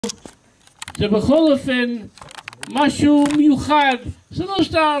זה בכל אופן משהו מיוחד, זה לא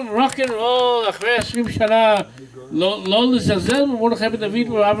סתם רוק אנד רול אחרי 20 שנה, לא לזלזל במרדכי בן דוד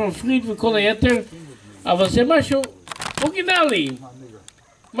ואברהם פריד וכל היתר, אבל זה משהו אורגינלי,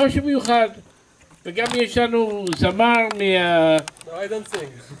 משהו מיוחד. וגם יש לנו זמר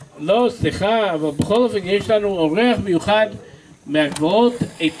לא, סליחה, אבל בכל אופן יש לנו אורח מיוחד מהגבעות,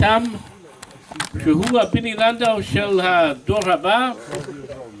 איתם, שהוא הביני לנדאו של הדור הבא,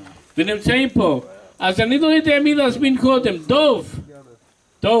 ונמצאים פה. אז אני לא יודע מי להזמין קודם.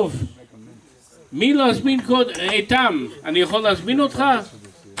 דוב, מי להזמין קודם? איתם, אני יכול להזמין אותך?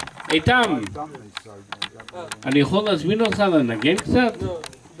 איתם, אני יכול להזמין אותך לנגן קצת?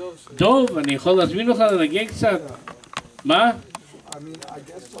 דוב, אני יכול להזמין אותך לנגן קצת? מה?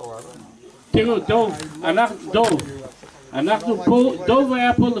 תראו, אנחנו פה, דוב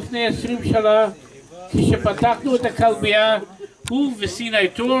היה פה לפני 20 שנה, כשפתחנו את הכלבייה, הוא וסיני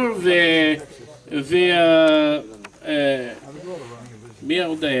טור מי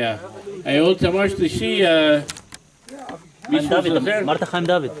עוד היה? היה עוד זמר שלישי, אמרת חיים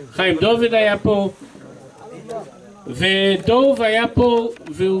דוד. חיים דוד היה פה, ודוב היה פה,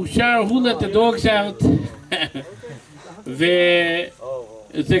 והוא שר Who Let the Dogs Out,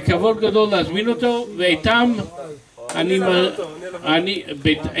 וזה כבוד גדול להזמין אותו, ואיתם,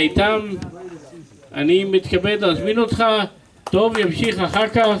 אני מתכבד להזמין אותך, דוב ימשיך אחר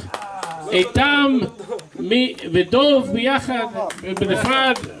כך, איתם ודוב ביחד,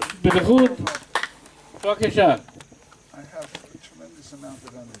 בנפרד, בנחות, בבקשה.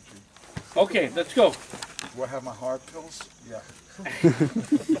 אוקיי, let's go. Do I have my heart pills? Yeah.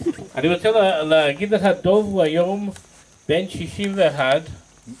 אני רוצה להגיד לך, דוב הוא היום בן 61.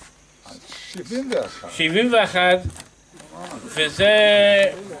 71, וזה,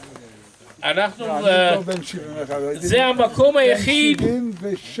 אנחנו, זה המקום היחיד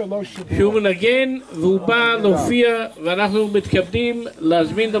שהוא מנגן והוא בא להופיע, ואנחנו מתכבדים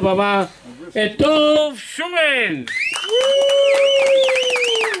להזמין לבמה את דוב שורין.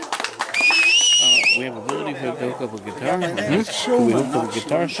 We have ability to hook up a guitar. Can we hook up a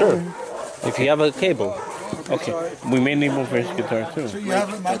guitar? Sure. If you have a cable. Okay. We may need one for his guitar too. So you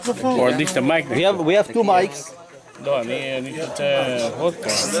have a microphone? Or at least a mic. We have two mics. No, I need to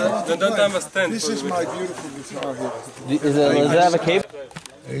vodka. Don't have a stand. This is my beautiful guitar here. Does it have a cable?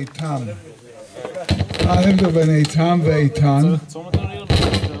 Eitam. אני מדבר איתם ואיתן.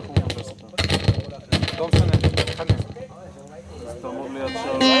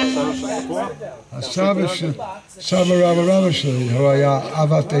 סבא רבא שלי, הוא היה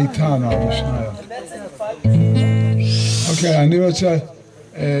אהבת איתן, אבא שלי. אוקיי, אני רוצה,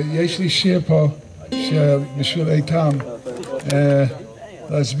 יש לי שיר פה בשביל איתם,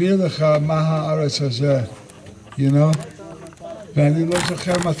 להסביר לך מה הארץ הזה, you know? ואני לא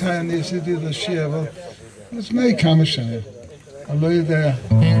זוכר מתי אני עשיתי את השיר, אבל לפני כמה שנים, אני לא יודע.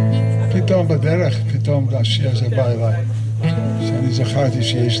 פתאום בדרך, פתאום השיר הזה בא אליי, שאני זכרתי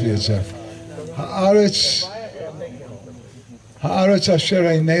שיש לי את זה. הארץ אשר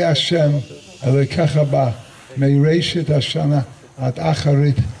עיני השם, אלוהיך בא, מראשית השנה עד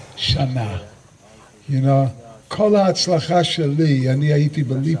אחרית שנה. You know, כל ההצלחה שלי, אני הייתי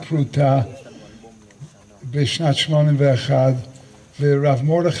בלי פרוטה בשנת 81, ורב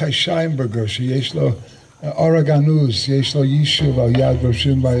מרדכי שיינברגר, שיש לו אורגנוז, יש לו יישוב על יד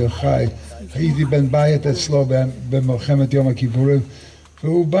ראשון בר יוחאי, הייתי בן בית אצלו במלחמת יום הכיפורים,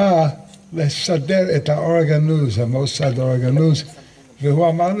 והוא בא לסדר את האורגנוז, המוסד אורגנוז, והוא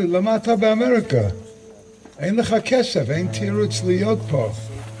אמר לי, למה אתה באמריקה? אין לך כסף, אין תירוץ להיות פה.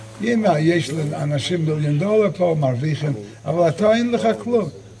 הנה, יש לאנשים $1,000,000 פה, מרוויחים, אבל אתה אין לך כלום.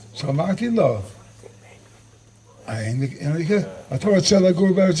 אז אמרתי לו, אתה רוצה לגור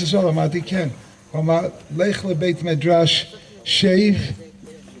בארץ ישראל? אמרתי כן. הוא אמר, לך לבית מדרש, שב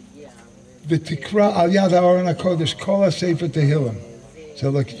ותקרא על יד הארון הקודש כל הספר תהילים. זה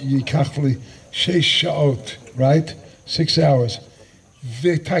ייקח לי 6 שעות, right? 6 hours.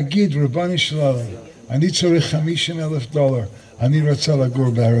 ותגיד, רבני שלום, אני צריך $50,000. אני רוצה לגור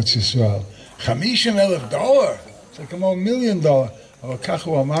בארץ ישראל. $50,000? זה כמו $1,000,000. אבל כך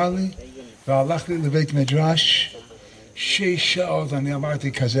הוא אמר לי, והלכתי לבית מדרש, 6 שעות, אני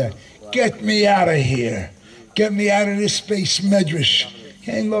אמרתי כזה, get me out of here. Get me out of this space מדרש.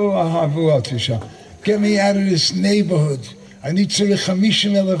 כן, לא אהבו אותי שם. Get me out of this neighborhood. אני צריך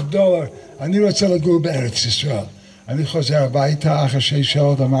 $50,000. אני רוצה לגור בארץ ישראל. אני חוזר הביתה אחרי 6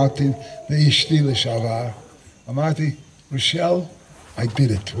 שעות, אמרתי לאשתי לשעבר, אמרתי, רושל, I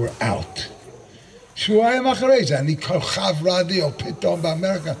did it, we're out. שבועיים אחרי זה, אני כוכב רדיו פתאום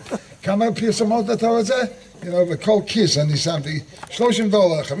באמריקה. כמה פרסומות אתה רוצה? וכל כיס אני שמתי $30,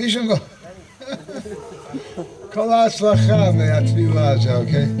 $50. כל ההצלחה מהתפילה הזה,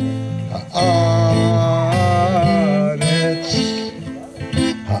 אוקיי? הארץ,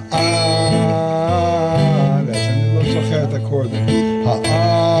 אני לא זוכר את הקורדים. הארץ,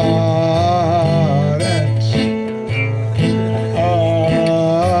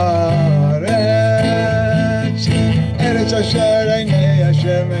 ארץ אשר עיני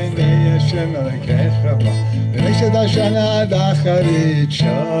השם אלוקיך בה, בראשית השנה עד אחרית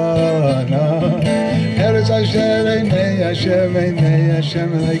שנה. ארץ אשר עיני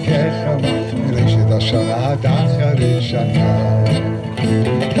השם אלוקיך בה, בראשית השנה עד אחרית שנה.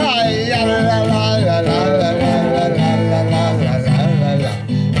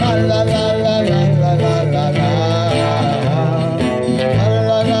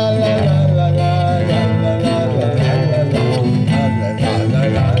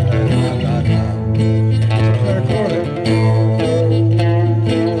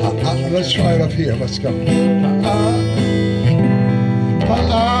 Let's try it up here. Let's go.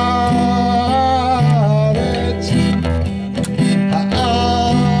 Haaretz,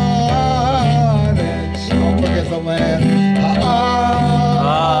 haaretz. Don't forget the land. Haaretz,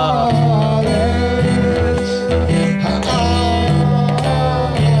 haaretz.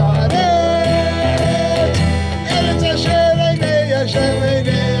 Eretz asher einei Hashem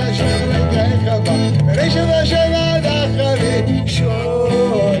lekecha ba. Bereishit Hashem ad acharei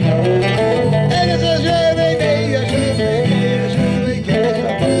shona.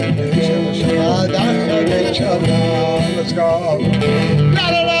 Let's go. La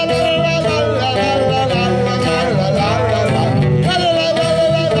la la la la la la la la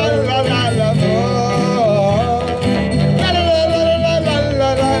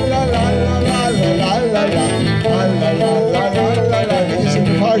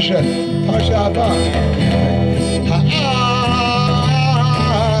Parsha Abba. Haaretz,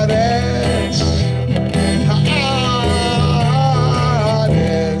 haaretz,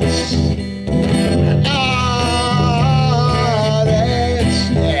 haaretz,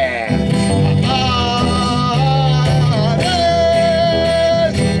 yeah. Haaretz,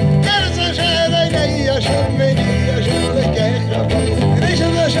 Eretz Hashem einei Hashem lekecha ba,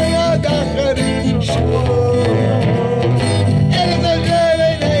 Bereishit Hashem ad acharei shona.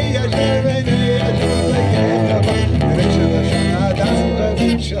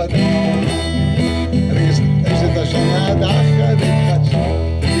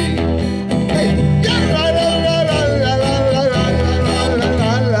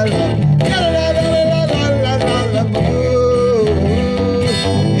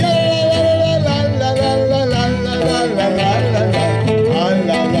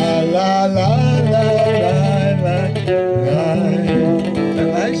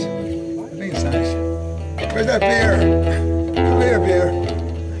 Where's that beer? Come here, beer.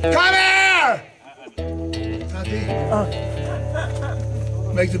 Come here! Tati.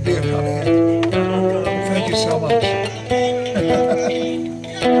 Make the beer come here. Thank you so much.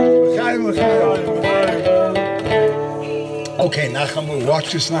 Okay, נחמו, watch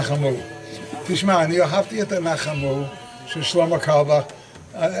this נחמו. תשמע, אני אהבתי את הנחמו של שלמה קרליבך.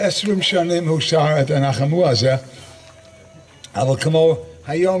 20 שנים הוא שר את הנחמו הזה. אבל כמו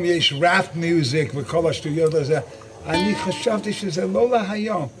היום יש ראפ מיוזיק וכל השטויות הזה, אני חשבתי שזה לא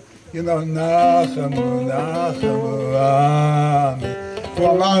להיום. You know, נחמו, נחמו,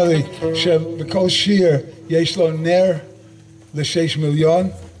 הוא אמר לי שבכל שיר יש לו נר ל6 מיליון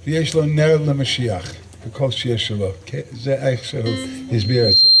ויש לו נר למשיח, בכל שיר שלו. זה איך שהוא הסביר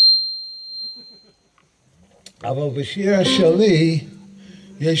את זה. אבל בשיר שלי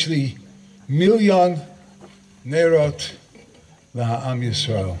יש לי 1,000,000 נרות לעם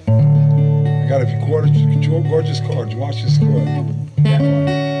ישראל. I got a gorgeous chords. Watch this chord. That one.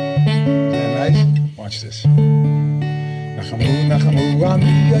 Is that nice? Watch this. נחמו, נחמו,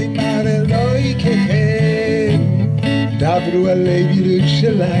 עמי יאמר אלוהיכם, דברו עלי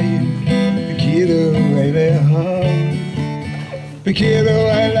ירושלים, הכירו אליה, הכירו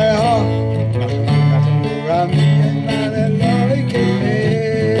אליה. נחמו, נחמו, עמי יאמר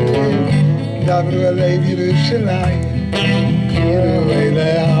אלוהיכם, דברו עלי ירושלים, הכירו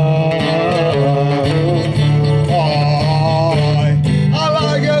אליה.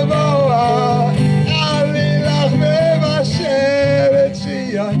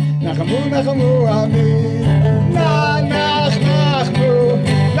 נחמו, נחמו, עמי, נחמו,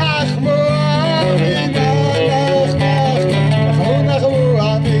 נחמו, עמי, נחמו, נחמו,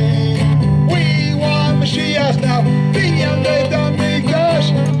 עמי. We want Mashiach now, Binyamin Goldberg,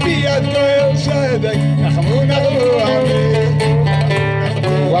 ביד גואל צדק. נחמו, נחמו, עמי,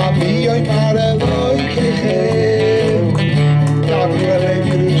 נחמו, עמי, יאמר אלוהיכם.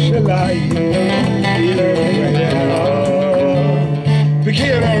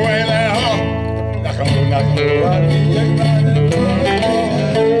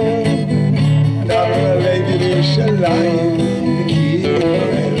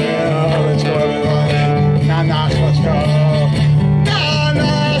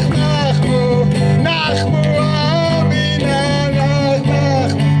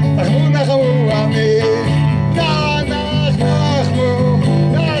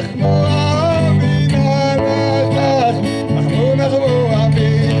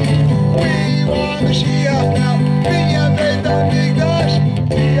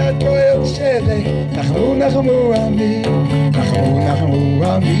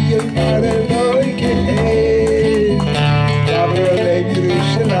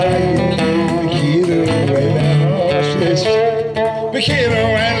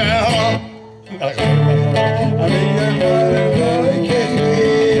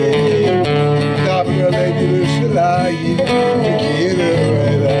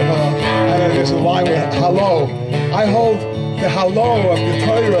 hello. I hold the hello of the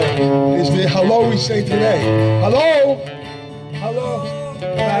Torah is the hello we say today. Hello, hello.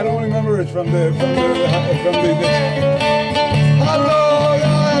 I don't remember it from the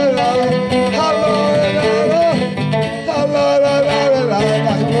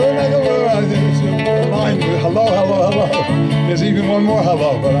hello, hello. There's even one more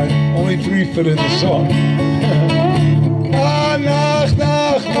hello, but only 3 fit in the song. Nach.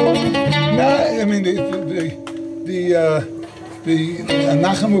 I mean the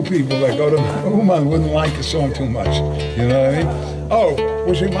נחמו people that go to Meuman wouldn't like the song too much. You know what I mean? Oh,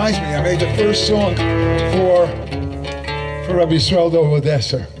 which reminds me, I made the first song for Rav Dov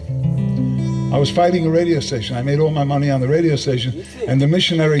Odesser. I was fighting a radio station. I made all my money on the radio station, and the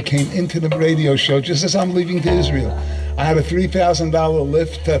missionary came into the radio show just as I'm leaving to Israel. I had a $3,000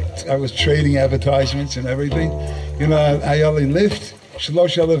 lift that I was trading advertisements and everything. You know, I only lift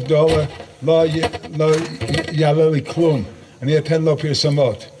 $3,000 לא יעלה לי כלום. אני אתן לו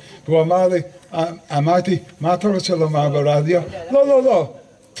פרסומות. והוא אמר לי, אמרתי, מה אתה רוצה לומר ברדיו? לא.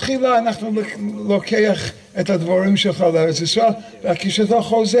 תחילה אנחנו לוקח את הדברים שלך לארץ ישראל, וכשאתה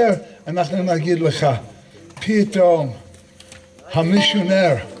חוזר, אנחנו נגיד לך. פתאום,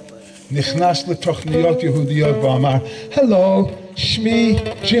 המיסיונר נכנס לתוכניות יהודיות ואמר, הלו, שמי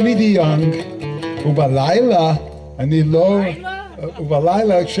ג'ימי די יונג, ובלילה,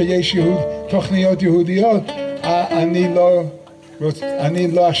 ובלילה כשיש תוכניות יהודיות, אני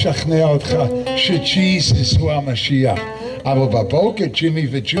לא אשכנע אותך שג'יזוס הוא המשיח. אבל בבוקר ג'ימי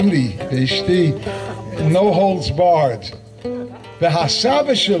וג'ודי ואשתי, no holds barred.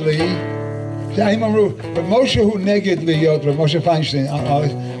 והסבא שלי, הם אמרו, רב משה הוא נגד להיות, רב משה פיינשטיין,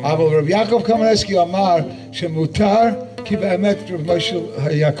 אבל רב יעקב קמרסקי אמר שמותר, כי באמת רב משה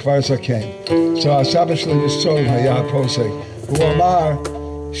היה כבר זקן. So הסבא שלי יסוד היה הפוסק. הוא אמר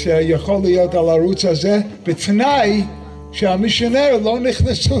שיכול להיות על הערוץ הזה בתנאי שהמיסיונר לא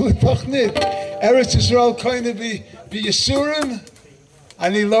נכנסו לתוכנית. ארץ ישראל כהנה בייסורים,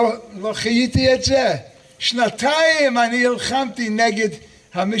 אני לא חייתי את זה. שנתיים אני הלחמתי נגד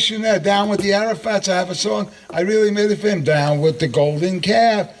missionary. Down with the Arafats, I have a song I really made it for him. Down with the golden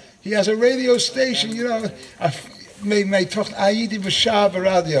calf. He has a radio station, you know. הייתי בשעה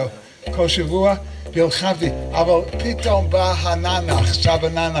ברדיו כל שבוע והלחמתי, אבל פתאום בא הננח, סבא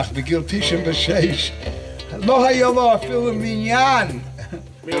ננח, בגיל 96. לא היה לו אפילו מניין.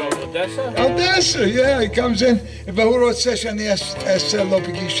 Odesser, yeah, he comes in, והוא רוצה שאני אעשה לו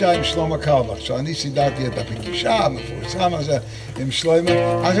פגישה עם שלמה קרלבך. So אני סידרתי את הפגישה המפורסם הזה עם שלמה.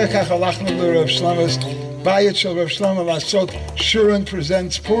 אחר כך הלכנו לרב שלמה, בית של רב שלמה לעשות Shurin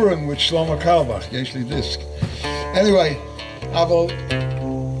presents סיפורים with שלמה קרלבך. יש לי דיסק. Anyway,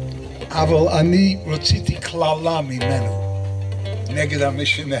 אבל אני רציתי כללה ממנו נגד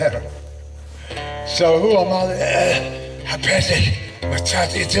המיסיונר. So הוא אמר לי, הפתק,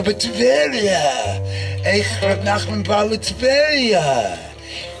 מצאתי את זה בטבריה. איך רב נחמן בא לטבריה?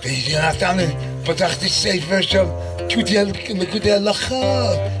 ונתן לי, פתחתי ספר של יקותיאל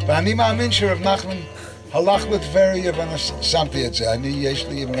הלכה. ואני מאמין שרב נחמן הלך לטבריה ואני שמתי את זה. יש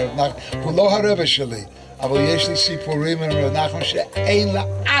לי עם רב נחמן, הוא לא הרבה שלי, אבל יש לי סיפורים עם רב נחמן שאין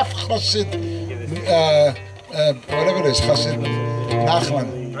לאף חסיד, whatever it is, חסיד נחמן,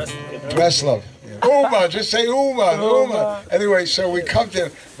 ברסלב. Uma, just say Uma. Anyway, so we come to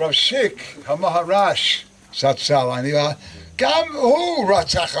Rav Shik, המהר"ש, זצ"ל. גם הוא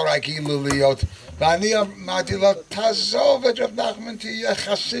רצה אחרי כאילו להיות. ואני אמרתי לו, תעזוב את רב נחמן, תהיה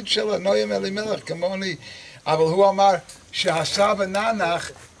חסיד של נוים אלימלך כמוני. אבל הוא אמר שהסבא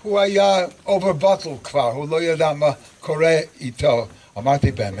ננח, הוא היה אוברבוטל כבר, הוא לא ידע מה קורה איתו.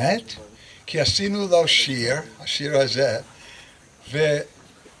 אמרתי, באמת? כי עשינו לו שיר, השיר הזה,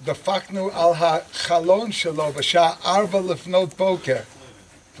 דפקנו על החלון שלו בשעה 4 לפנות בוקר.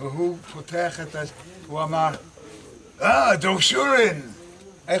 והוא פותח את זה, הוא אמר, דוב שורין,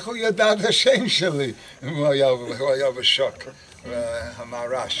 איך הוא ידע את השם שלי? הוא היה בשוק,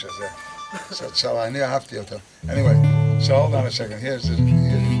 המהר"ש הזה. So אני אהבתי אותו. Anyway, so hold on a second, here's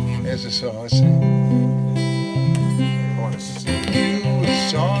the song, let's see. I want to sing you a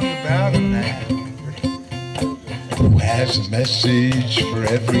song about a man who has a message for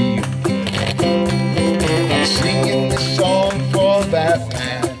every youth. I'm singing this song for that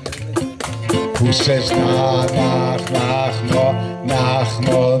man who says, Nach,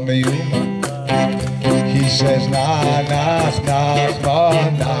 Nachma, Meuman. He says, Nach, Nachma,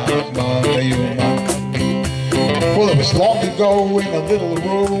 Meuman. Well, it was long ago in a little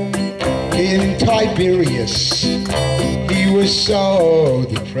room in Tiberias. He was so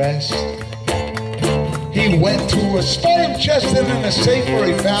depressed. He went to a sperm chest and in a safe where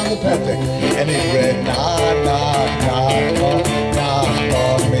he found the Pentek. And he read, Nach, Nachma, Nachma,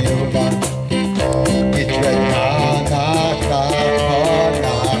 Meuman. He read, Nach, Nachma,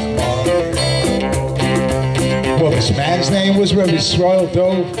 Nachma. Well, this man's name was Rabbi Yisrael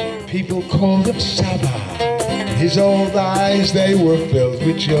Dov. People called him Saba. His old eyes, they were filled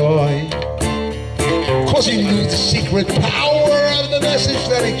with joy. Cause he knew the secret power of the message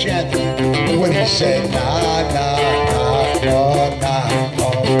that he chanted. When he said, Nah, nah, nah, nah,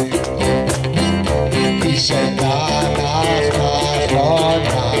 nah, he said, Nah, nah, nah, nah,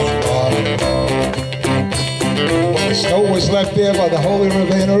 nah. Well, the snow was left there by the holy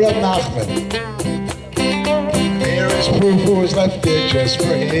Ravina of Nachman. There is proof who was left there just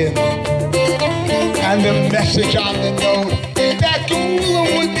for him. And the message on the note is that Geula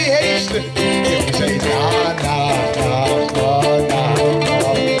would be hastened. It would say, Nah, nah, nah, nah, nah.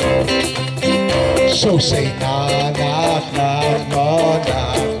 So say, Nah, nah, nah, nah,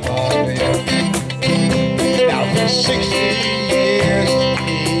 nah. Now for 60 years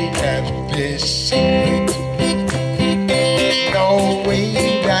he kept this secret, knowing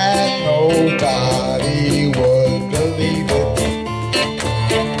that nobody would believe it.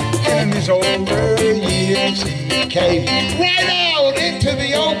 In his older years he came right out into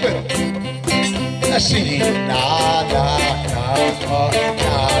the open, singing Nah, nah, nah, nah,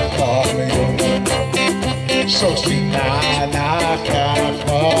 nah, nah. So sing Nah, nah, nah,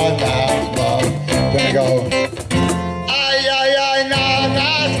 nah, nah. Then I go ay, ay, ay, nah,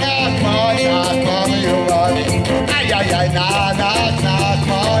 nah, nah, nah, nah, nah, ay, ay, ay, nah, nah, nah, nah,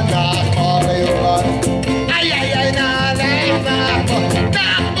 nah, nah, ay, ay, ay, nah, nah, nah,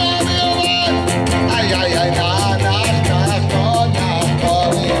 nah. Ay, ay, ay, nah, nah, nah, nah, nah,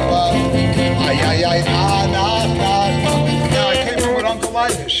 ay, ay, ay, nah, nah, nah. Now I came in with Uncle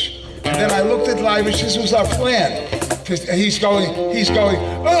Leivish, and then I looked at Leivish. This was our plan. He's going. He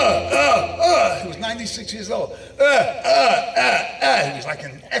was 96 years old. He was like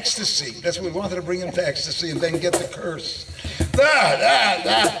in ecstasy. That's what we wanted to bring him to ecstasy and then get the curse.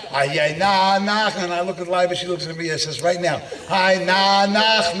 Ay, ay, nah, nah. And I look at Leivish. He looks at me and says, right now, ay, nah,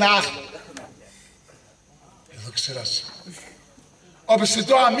 nah, nah. Looks at us. Aber es ist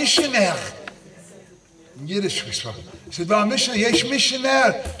da ein Missioner. In Yiddish gesprochen. Es ist da ein Missioner, יש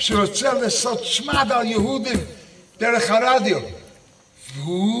Missioner, שרוצה לעשות שמד על יהודים דרך הרדיו.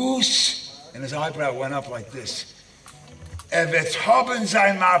 Vus, and his eyebrow went up like this. Evet haben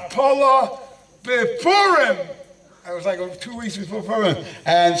sein Apollo bepurim. I was like 2 weeks before Purim.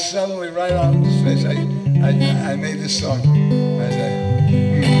 And suddenly, right on his face, I made this song. I said,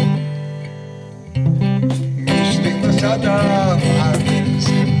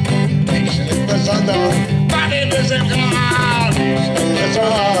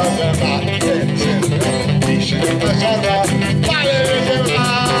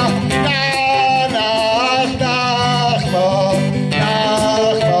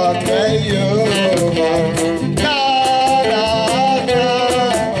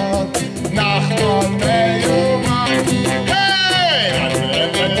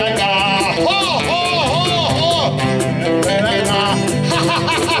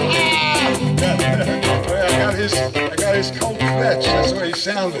 that's the way he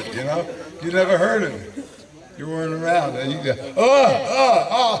sounded, you know? You never heard him. You weren't around. And you go,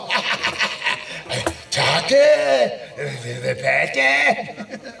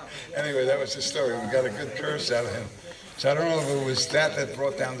 Anyway, that was the story. We got a good curse out of him. So I don't know if it was that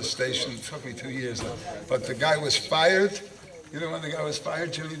brought down the station. It took me 2 years. But the guy was fired. You know when the guy was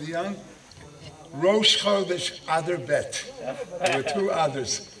fired, Jimmy DeYoung? Rosh Chodesh Adar Bet. There were 2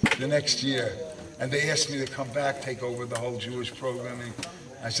 Adars the next year. And they asked me to come back, take over the whole Jewish programming.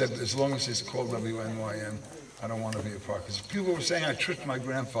 I said, as long as it's called WNYN, I don't want to be a part. Because people were saying I tricked my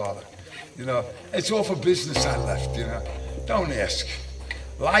grandfather. You know, it's all for business I left, you know. Don't ask.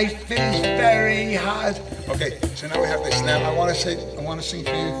 Life is very hard. Okay, so now we have this. Now I want to sing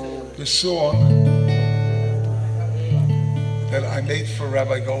for you the song that I made for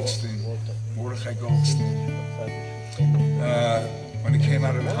Rabbi Goldstein, Mordechai Goldstein, when he came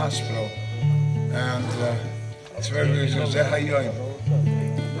out of the hospital. And it's very beautiful. Hayom.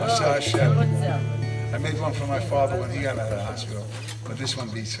 I made one for my father when he got out of the hospital, but this one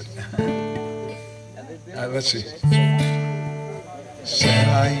beats it. Let's see.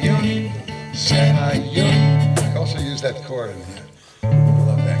 Hayom, Hayom. I also use that chord in here. I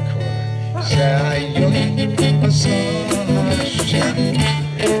love that chord. Hayom,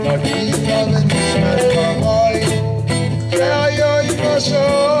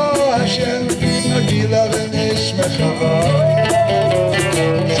 Hashem, Nagila v'nishmecha v'ayim.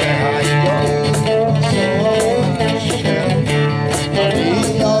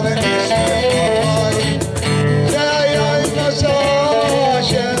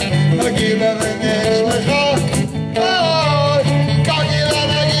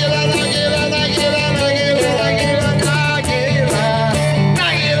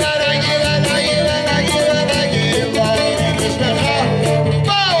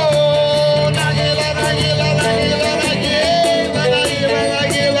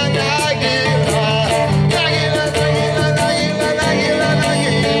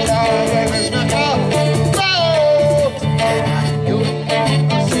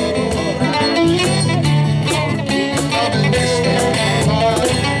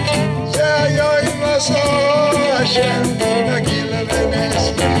 Hashem, Nagila Venes,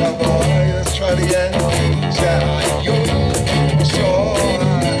 let's try it again. Say היום, so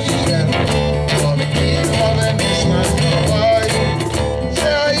Hashem, Nagila Venes,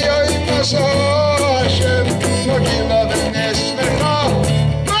 say היום, so Hashem, Nagila Venes,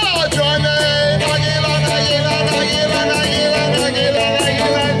 join me, Nagila, Nagila, Nagila, Nagila, Nagila,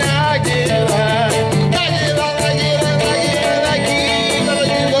 Nagila, Nagila.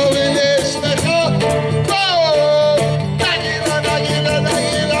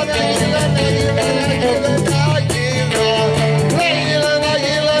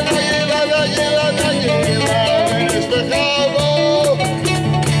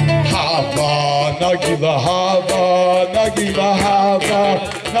 Nagila hava, Nagila hava,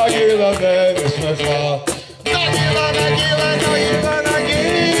 Nagila venismecha. Nagila, Nagila, Nagila,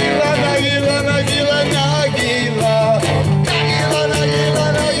 Nagila, Nagila, Nagila, Nagila. Nagila, Nagila,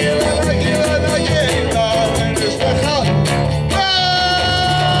 Nagila, Nagila, Nagila, venismecha.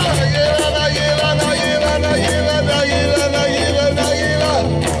 Nagila, Nagila, Nagila, Nagila, Nagila, Nagila, Nagila.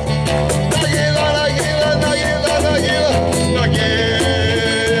 Nagila, Nagila, Nagila, Nagila, Nagila.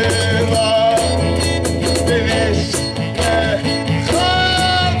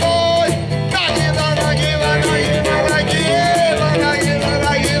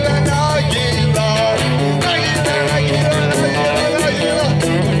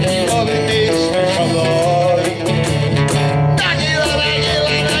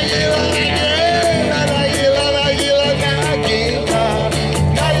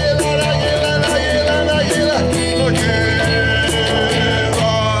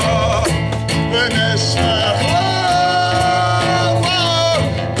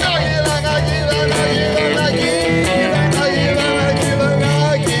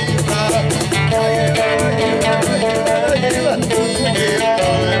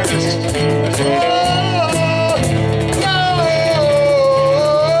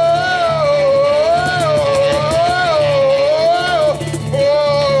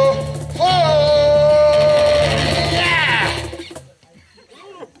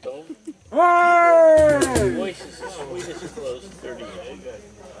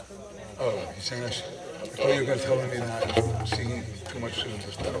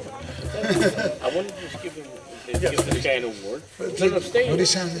 What do you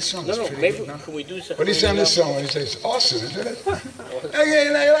say on this song? No, maybe can we do something? What do you say on this song? He says, it's awesome, isn't it?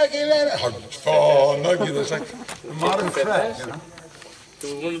 Oh, Nuggy, it's like a modern crack, you know? Do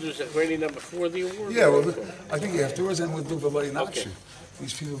we want to do Zechariah number 4 of the award? Yeah, well, I think afterwards, and we'll do V'loi Nakshu.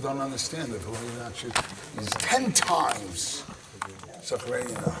 These people don't understand that V'loi Nakshu is 10 times Zechariah.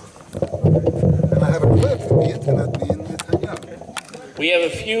 And I have a clip from the internet, We have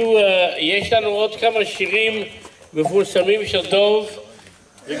a few, יש לנו עוד כמה שירים מפורסמים של דוב,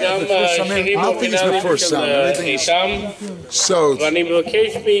 וגם שירים אורגינליים של איתם, ואני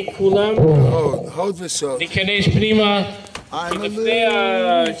מבקש מכולם להיכנס פנימה, כי לפני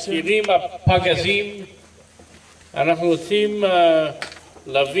השירים הפגזים אנחנו רוצים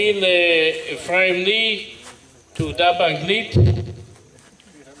להביא לאפרים לי תעודה באנגלית.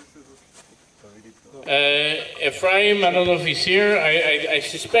 Ephraim, I don't know if he's here. I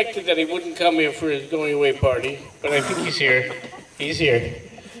suspected that he wouldn't come here for his going away party, but I think he's here. He's here.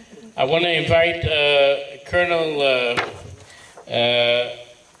 I want to invite Colonel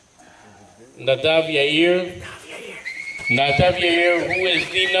Nadav Yair. Nadav Yair, who is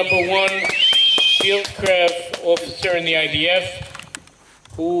the #1 fieldcraft officer in the IDF,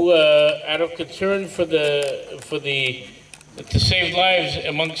 who, out of concern to save lives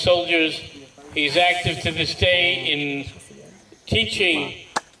among soldiers, he's active to this day in teaching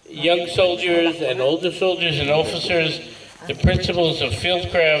young soldiers and older soldiers and officers the principles of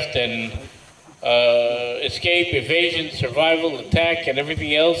fieldcraft and escape, evasion, survival, attack, and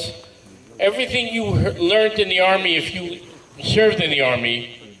everything else. Everything you learned in the Army, if you served in the Army,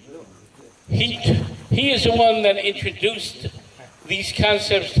 he is the one that introduced these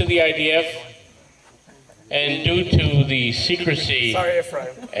concepts to the IDF. And due to the secrecy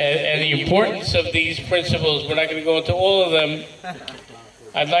and the importance of these principles, we're not going to go into all of them.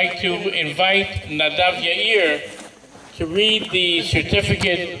 I'd like to invite Nadav Yair to read the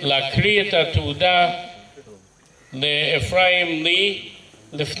certificate להקריא את התעודה לאפרים לי.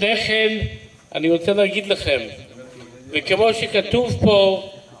 לפני כן אני רוצה להגיד לכם, וכמו שכתוב פה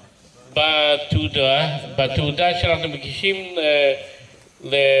בתעודה שאנחנו מגישים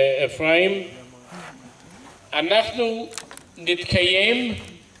לאפרים, אנחנו נתקיים,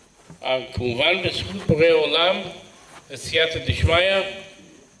 כמובן בזכות בורא עולם, בסייעתא דשמיא,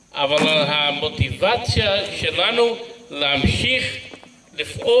 אבל המוטיבציה שלנו להמשיך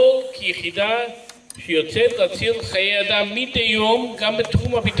לפעול כיחידה שיוצאת להציל חיי אדם מדי יום, גם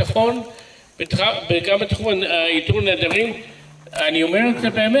בתחום הביטחון וגם בתחום איתור נעדרים. אני אומר את זה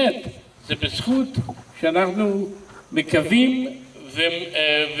באמת, זה בזכות שאנחנו מקווים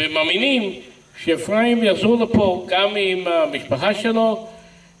ומאמינים שאפרים יחזור לפה גם עם המשפחה שלו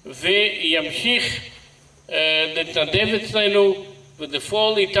וימשיך להתנדב אצלנו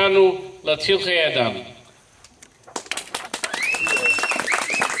ולפעול איתנו להציל חיי אדם.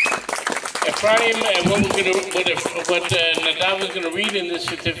 Ephraim, what Nadav is going to read in this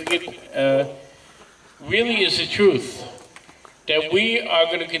certificate really is the truth. That we are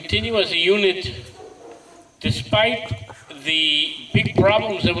going to continue as a unit despite the big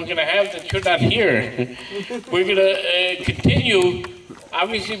problems that we're going to have that you're not here. We're going to continue,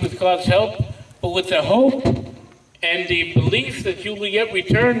 obviously with God's help, but with the hope and the belief that you will yet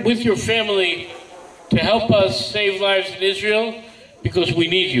return with your family to help us save lives in Israel, because we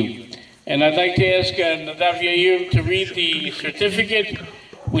need you. And I'd like to ask Nadav Yair to read the certificate,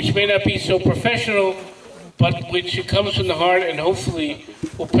 which may not be so professional, but which comes from the heart and hopefully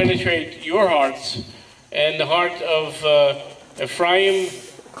will penetrate your hearts and the heart of Ephraim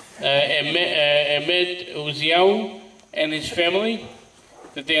Uziyahu and his family,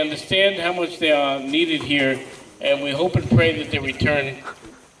 that they understand how much they are needed here, and we hope and pray that they return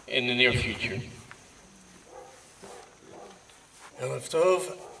in the near future. ערב טוב,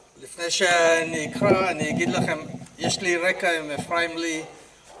 לפני שאני אקרא, אני אגיד לכם, יש לי רקע עם אפרים לי,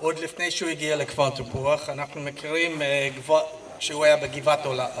 עוד לפני שהוא הגיע לכפר תפוח. אנחנו מכירים שהוא היה בגבעת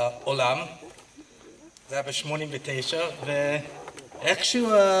עולם, זה היה ב-89, ואיכשהו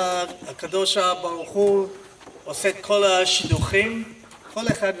הקדוש ברוך הוא עושה את כל השידוכים, כל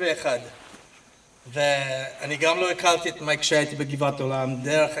אחד ואחד. ואני גם לא הכרתי את מייק כשהייתי בגבעת עולם,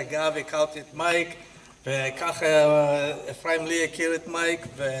 דרך אגב הכרתי את מייק, וככה אפרים לי הכיר את מייק,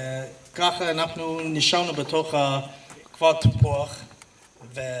 וככה אנחנו נשארנו בתוך הכפר תפוח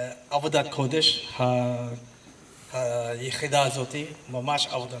ועבודת קודש, היחידה הזאת, ממש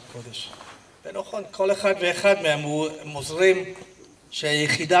עבודת קודש. ונכון, כל אחד ואחד מהם עוזרים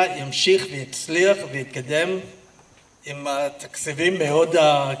שהיחידה ימשיך ויצליח ויתקדם עם תקציבים מאוד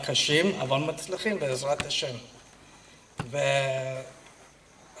קשים, אבל מצליחים בעזרת השם.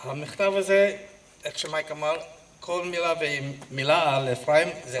 והמכתב הזה, איך שמייק אמר, כל מילה ומילה על אפרים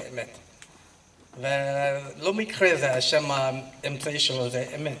זה אמת. ולא מקרה זה השם האמצעי שלו, זה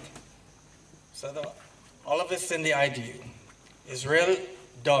אמת. בסדר? All of us in the IDU, Israel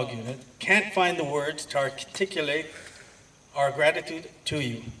Dog Unit, can't find the words to articulate our gratitude to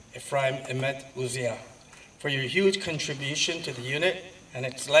you, Ephraim Emet Uzia, for your huge contribution to the unit and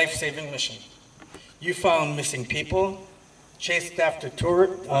its life-saving mission. You found missing people, chased after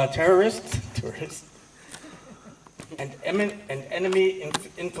terrorists, and enemy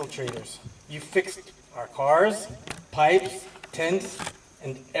infiltrators. You fixed our cars, pipes, tents,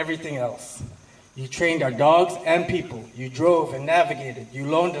 and everything else. You trained our dogs and people. You drove and navigated. You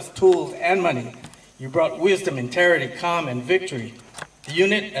loaned us tools and money. You brought wisdom, integrity, calm, and victory. The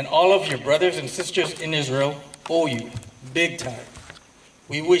unit and all of your brothers and sisters in Israel owe you, big time.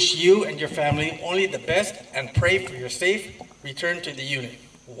 We wish you and your family only the best and pray for your safe return to the unit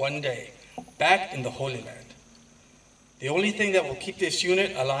one day, back in the Holy Land. The only thing that will keep this unit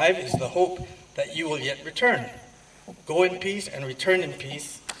alive is the hope that you will yet return. Go in peace and return in peace.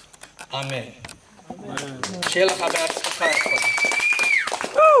 Amen. שיהיה לך בהצלחה.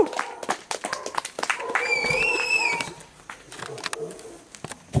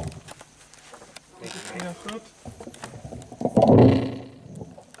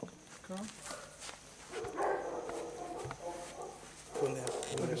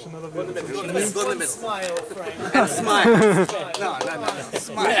 Smile, Frank. Smile. No.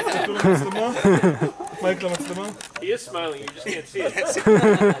 Smile. He is smiling, you just can't see it.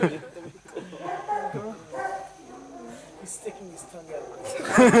 He's sticking his tongue out.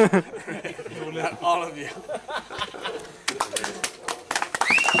 Not all of you.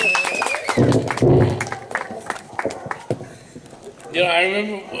 You know, I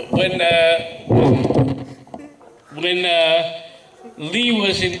remember when Lee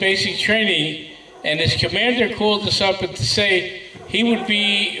was in basic training, and his commander called us up and to say he would be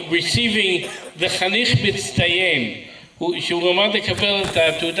receiving the Chanich Mitztayen, שהוא עמד לקבל את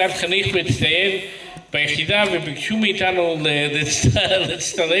תעודת חניך מצטיין ביחידה, וביקשו מאיתנו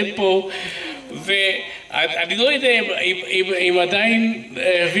להצטלם פה, ואני לא יודע אם עדיין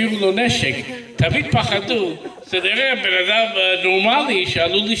העבירו לו נשק. תמיד פחדו, זה נראה בן אדם נורמלי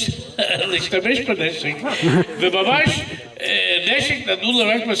שעלול להשתמש בנשק, וממש נשק נתנו לו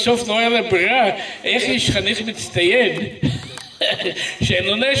רק בסוף, לא היה לה ברירה, איך יש חניך מצטיין שאין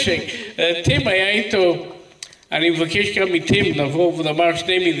לו נשק. טים היה איתו, אני מבקש גם מטים לבוא ולומר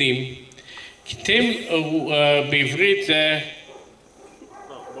שני מילים. כי טים הוא בעברית זה...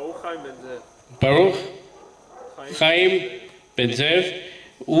 ברוך חיים בן זאב.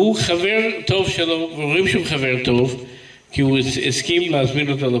 הוא חבר טוב שלו, ורואים שהוא חבר טוב, כי הוא הסכים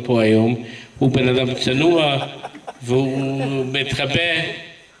להזמין אותו לפה היום. הוא בן אדם צנוע, והוא מתחבא,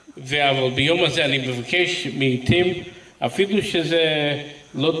 אבל ביום הזה אני מבקש מטים, אפילו שזה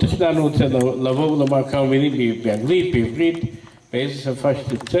לא תכננו את זה, לבוא ולומר כמה מילים באנגלית, בעברית, באיזה שפה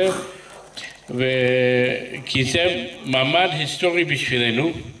שתרצה, כי זה מעמד היסטורי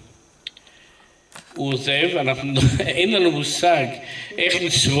בשבילנו. הוא עוזב, אין לנו מושג איך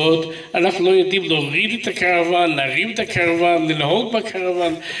לשרוד, אנחנו לא יודעים להוריד את הקרוון, להרים את הקרוון, לנהוג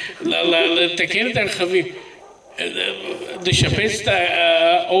בקרוון, לתקן את הרכבים, לשפץ את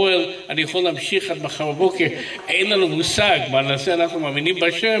האוהל. אני יכול להמשיך עד מחר בבוקר, אין לנו מושג מה נעשה, אנחנו מאמינים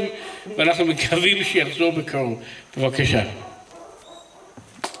בשם ואנחנו מקווים שיחזור בקרוב. בבקשה.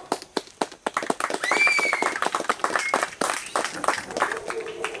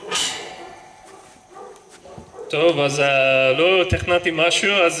 טוב, אז לא תכננתי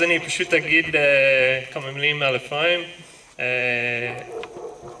משהו, אז אני פשוט אגיד כמה מילים על אפרים.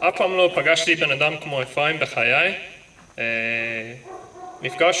 אף פעם לא פגשתי בן אדם כמו אפרים בחיי.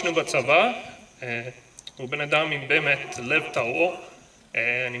 נפגשנו בצבא, הוא בן אדם עם באמת לב טהור,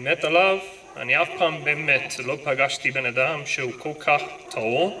 אני מת עליו. אני אף פעם באמת לא פגשתי בן אדם שהוא כל כך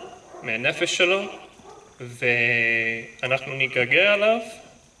טהור מהנפש שלו, ואנחנו נתגעגע עליו.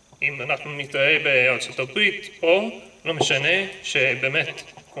 אם אנחנו נתראה בארצות הברית, או לא משנה, שבאמת,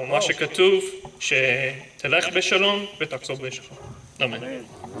 כמו מה שכתוב, שתלך בשלום ותחזור בשלום. אמן.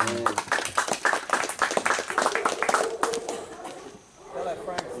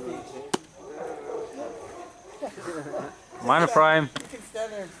 Man, Ephraim.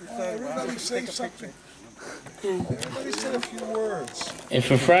 Everybody say something. Everybody say a few words. If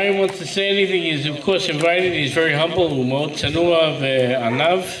Ephraim wants to say anything, he's of course invited. He's very humble, הוא מאוד צנוע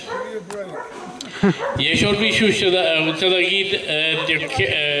וענב. יש עוד מישהו שרוצה להגיד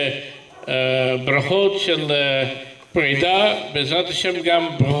ברכות של פרידה, בעזרת השם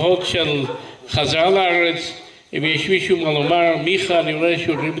גם ברכות של חזרה לארץ. אם יש מישהו מה לומר, מיכה, אני רואה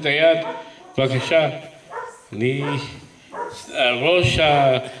שהוא הרים את היד, בבקשה. אני ראש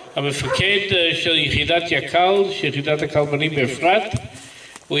המפקד של יחידת YaKaL, של יחידת הכלבנים באפרת.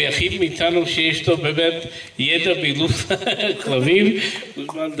 הוא יחיד מאיתנו שיש לו באמת ידע באילוף כלבים, הוא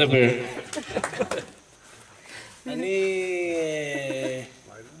זמן לדבר. אני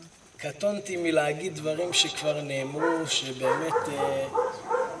קטונתי מלהגיד דברים שכבר נאמרו, שבאמת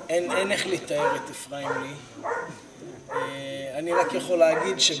אין איך לתאר את אפרים לי. אני רק יכול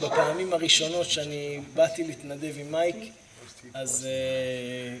להגיד שבפעמים הראשונות שאני באתי להתנדב עם מייק, אז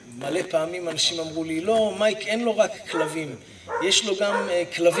מלא פעמים אנשים אמרו לי, לא, מייק אין לו רק כלבים, יש לו גם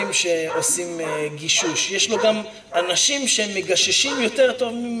כלבים שעושים גישוש, יש לו גם אנשים שהם מגששים יותר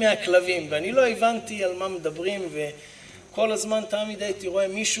טוב מהכלבים, ואני לא הבנתי על מה מדברים, וכל הזמן תמיד הייתי רואה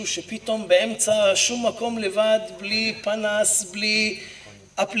מישהו שפתאום באמצע שום מקום לבד, בלי פנס, בלי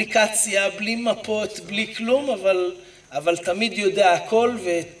אפליקציה, בלי מפות, בלי כלום, אבל תמיד יודע הכל,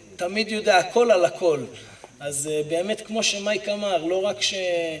 ותמיד יודע הכל על הכל. אז באמת כמו שמייק אמר, לא רק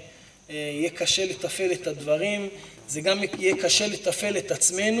שיהיה קשה לתפעל את הדברים, זה גם יהיה קשה לתפעל את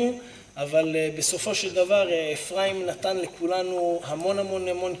עצמנו, אבל בסופו של דבר אפרים נתן לכולנו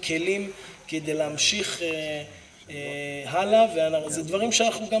המון כלים כדי להמשיך הלאה, וזה דברים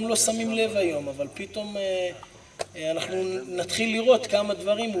שאנחנו גם לא שמים לב היום, אבל פתאום אנחנו נתחיל לראות כמה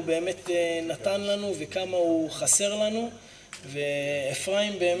דברים הוא באמת נתן לנו וכמה הוא חסר לנו,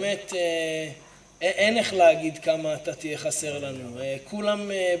 ואפרים באמת אין איך להגיד כמה אתה תהיה חסר לנו.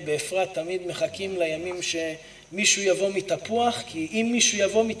 כולם באפרת תמיד מחכים לימים שמישהו יבוא מתפוח, כי אם מישהו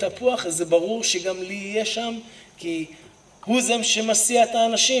יבוא מתפוח אז זה ברור שגם לי יהיה שם, כי הוא זה שמסיע את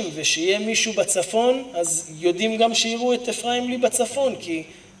האנשים, ושיהיה מישהו בצפון אז יודעים גם שיראו את אפרים לי בצפון, כי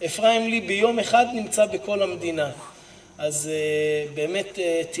אפרים לי ביום אחד נמצא בכל המדינה. אז באמת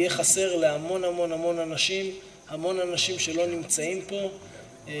תהיה חסר להמון אנשים, המון אנשים שלא נמצאים פה.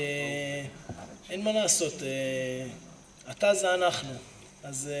 אין מה לעשות, אתה זה אנחנו.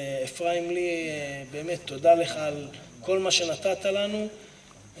 אז אפרים לי, באמת תודה לך על כל מה שנתת לנו.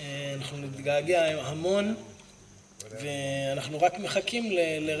 אנחנו נתגעגע המון, ואנחנו רק מחכים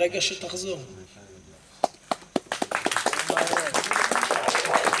לרגע שתחזור.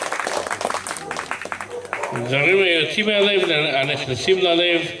 דברים היוצאים מהלב, הנכנסים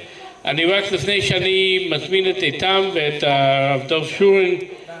ללב. אני רק לפני שאני מזמין את איתם ואת הרב דוב שורין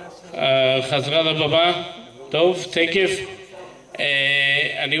חזרה לבמה. טוב, תקף.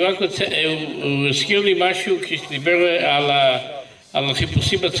 אני רק רוצה, הוא הזכיר לי משהו כשדיבר על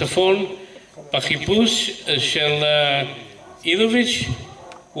החיפושים בצפון. בחיפוש של אילוביץ'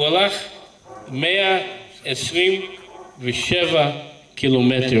 הוא הלך 127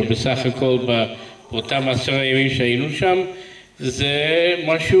 קילומטר בסך הכל באותם 10 ימים שהיינו שם. זה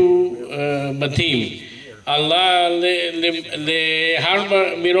משהו מדהים. עלה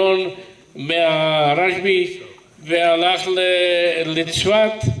להר מירון מהרשב"י והלך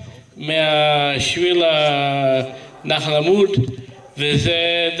לצפת מהשביל הנחלמוד,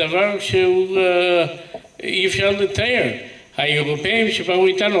 וזה דבר שהוא אי אפשר לתאר. האירופאים שבאו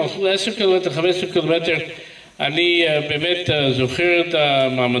איתנו הלכו 10 קילומטר, 15 קילומטר. אני באמת זוכר את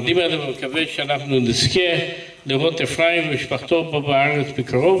המעמדים האלה ומקווה שאנחנו נזכה לראות אפרים ומשפחתו פה בארץ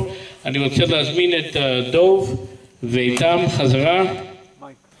בקרוב. אני רוצה להזמין את דוב ואיתם חזרה.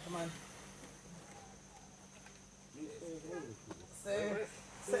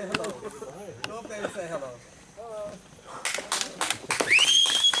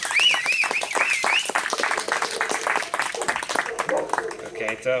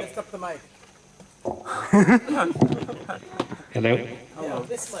 Okay, so. Lift up the mic. Hello. Yeah,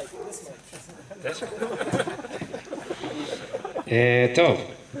 this mic. טוב.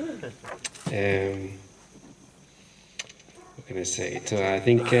 What can I say? So I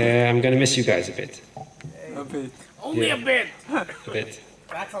think I'm going to miss you guys a bit. A bit. Only a bit. A bit.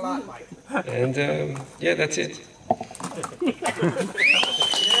 That's a lot, Mike. And yeah, that's it.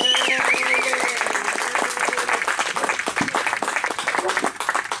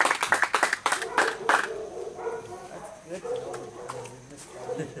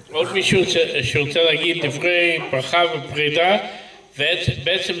 עוד מישהו שרוצה להגיד דברי ברכה ופרידה,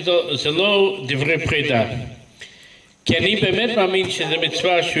 ובעצם זה לא דברי פרידה. כי אני באמת מאמין שזה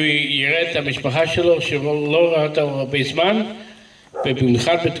מצווה שהוא יראה את המשפחה שלו, שלא ראה אותה הרבה זמן,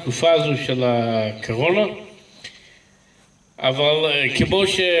 ובמיוחד בתקופה הזו של הקורונה. אבל כמו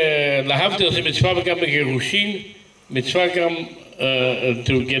שלהבדיל זה מצווה גם בגירושין, מצווה גם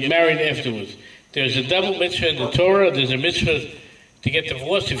to get married afterwards. There's a double mitzvah in the Torah, there's a mitzvah to get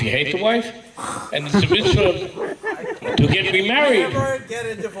divorced if you hate the wife, and it's a mitzvah to get remarried. Never get a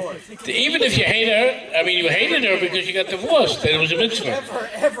divorce. Even if you hate her, I mean you hated her because you got divorced, and it was a mitzvah.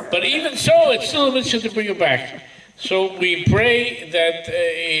 Ever. But even so, it's still a mitzvah to bring her back. So we pray that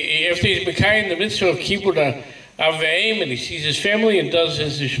if he's Micah in the mitzvah of Kippur Avayim, and he sees his family and does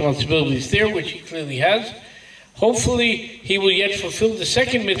his responsibilities there, which he clearly has, hopefully he will yet fulfill the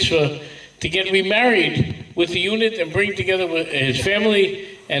second mitzvah to get remarried with the unit and bring together his family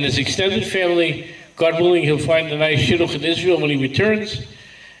and his extended family. God willing, he'll find a nice shidduch in Israel when he returns,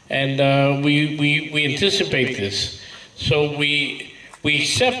 and we anticipate this. So we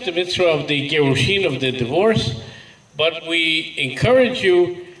accept the mitzvah of the gerushin, of the divorce, but we encourage you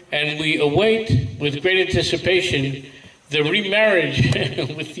and we await with great anticipation the remarriage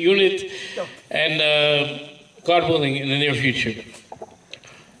with the unit, and God willing, in the near future.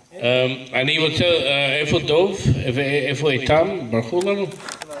 אני רוצה, איפה דוב? איפה איתם? ברחו לנו?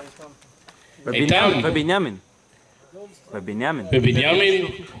 איתם? ובנימין. ובנימין. ובנימין,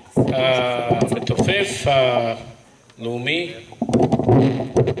 המתופף הלאומי.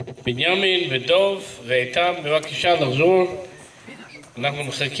 בנימין ודוב ואיתם, בבקשה לחזור. אנחנו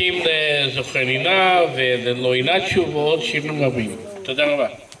מחכים לזכרינה ולא ינתשו ועוד שירים רבים. תודה רבה.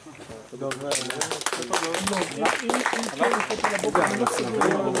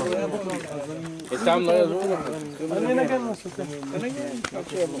 איתם לא יעזרו לך. אני נגן משהו,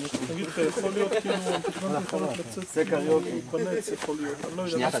 תגיד לך, יכול להיות כאילו, תכנון יכולות לצאת, זה קריוקי, קונץ יכול להיות, אני לא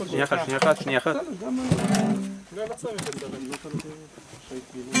יודע. שנייה אחת. גם לצוות את זה, אני לא תלתי,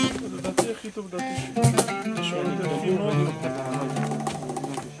 לדעתי הכי טוב, דעתי ששואל את הלכים מאוד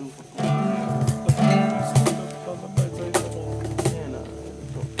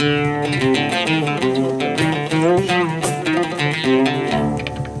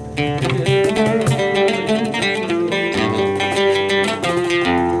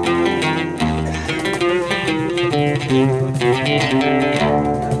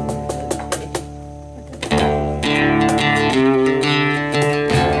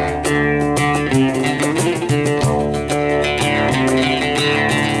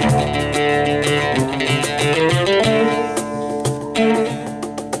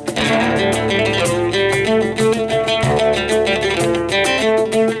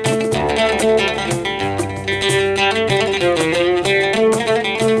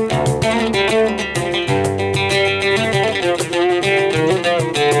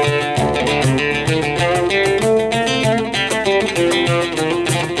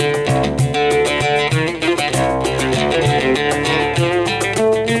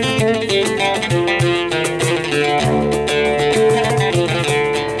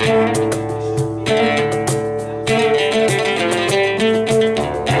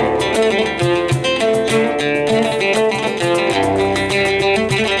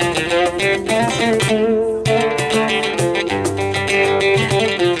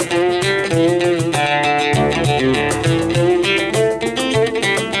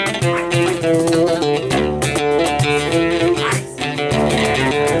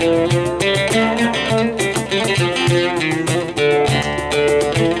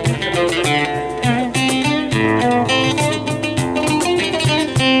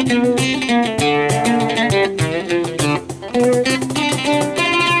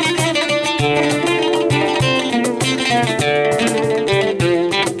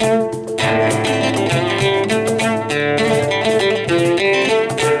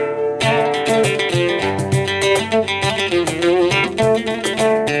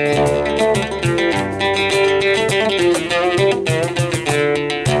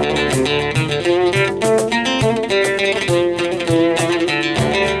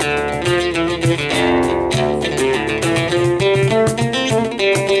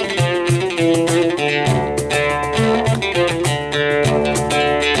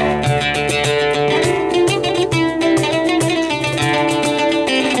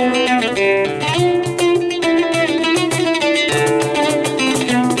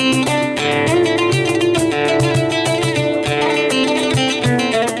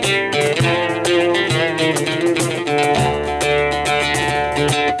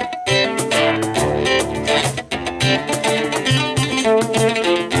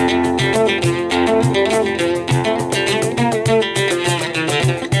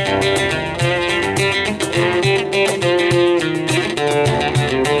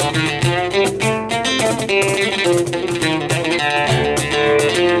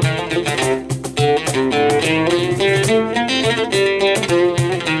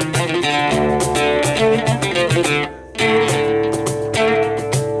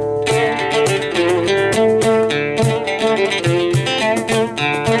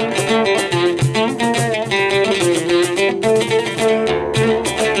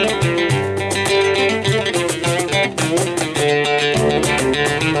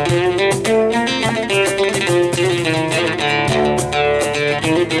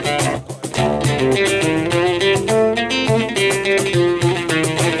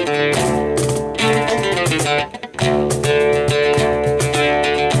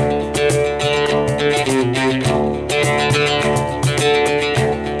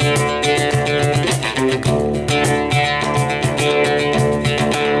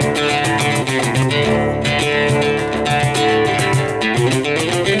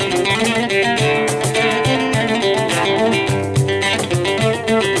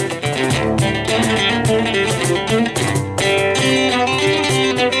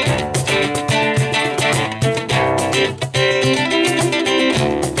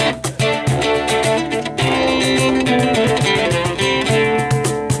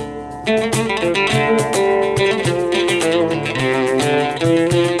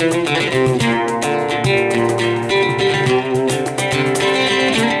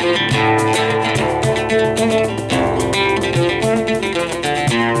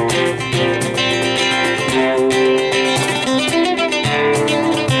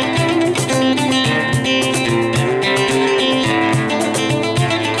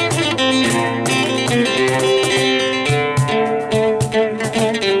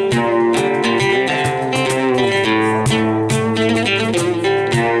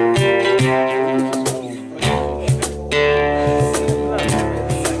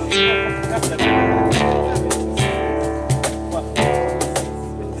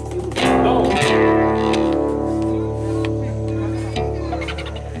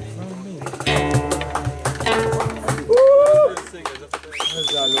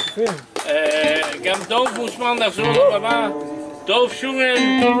הזמן לחזור לבמה. דוב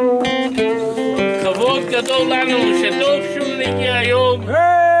שורין, כבוד גדול לנו שדוב שורין הגיע היום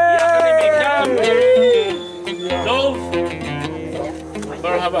יחד עם איתם. דוב,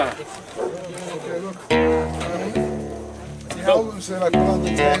 מרחבה. The albums that I put on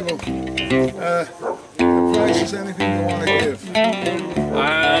the table, the price is anything you want to give.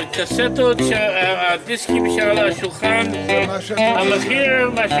 הקסטות, הדיסקים שעל השולחן, המחיר,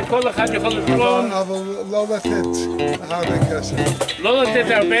 מה שכל אחד יכול לתרום. אבל לא לתת הרבה כסף. לא לתת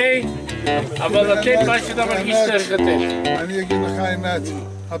הרבה, אבל לתת מה שאתה מרגיש צריך לתת. אני אגיד לך האמת,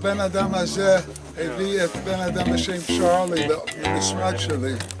 הבן אדם הזה הביא את בן אדם בשם צ'רלי למשרד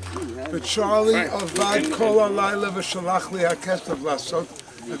שלי. וצ'רלי עבד כל הלילה ושלח לי הכסף לעשות,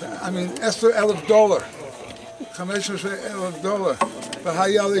 $10,000, $15,000,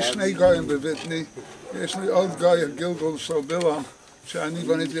 והיה לי שני גויים בביטני, יש לי עוד גוי, גילגול של בילם, שאני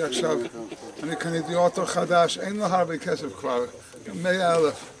בניתי עכשיו, אני קניתי אוטו חדש, אין לו הרבה כסף כבר,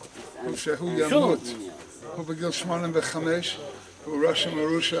 100,000, שהוא ימות, הוא בגיל 85, הוא ראש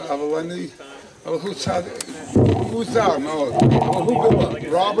המרושה, אבל הוא צדיק, הוא זר מאוד, אבל הוא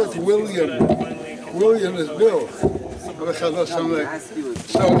ביל, רוברט וויליאם is ביל, אבל אחד לא שם לב.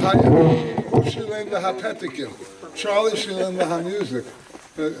 הוא שילם להפטיקים, צ'רלי שילם להמיוזיק,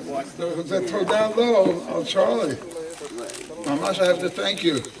 זה תודה לו על צ'רלי. Mamash, I have to thank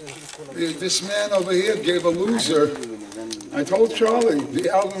you. This man over here gave a loser. I told Charlie, the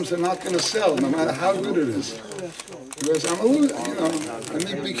albums are not going to sell, no matter how good it is. Because I'm a loser, you know.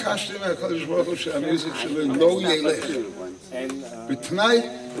 אני ביקשתי מהקדוש ברוך הוא שהמיוזיק שלי לא ילך. בתנאי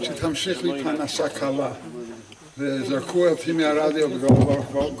שתמשיך לי פרנסה קלה. וזרקו אותי מהרדיו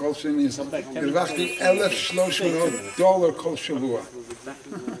גולדשטין, הרווחתי $1,300 כל שבוע.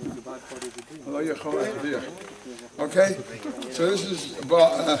 לא יכול להצביע. Okay, so this is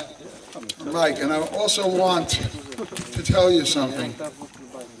about Mike, and I also want to tell you something.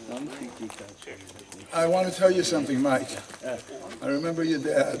 I want to tell you something, Mike. I remember your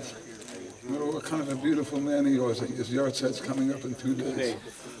dad. Remember what kind of a beautiful man he was. His yahrzeit's coming up in 2 days.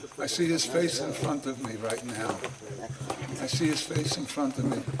 I see his face in front of me right now. I see his face in front of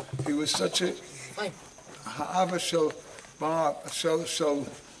me. He was such a ha'ava shel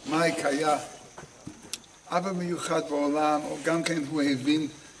Micah. אבא מיוחד בעולם, גם כן הוא הבין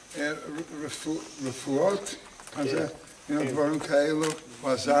רפואות, דברים כאלו,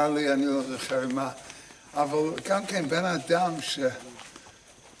 הוא עזר לי, אני לא זוכר מה, אבל גם כן בן אדם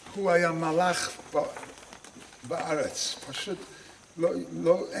שהוא היה מלאך בארץ, פשוט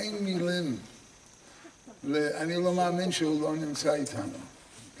אין מילים, אני לא מאמין שהוא לא נמצא איתנו,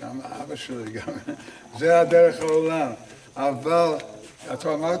 גם אבא שלי, זה הדרך העולם, אבל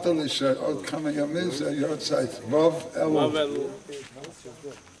אתה אמרת לי שעוד כמה ימים זה יורצייט, רוב אלו.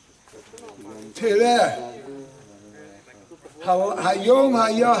 תראה, היום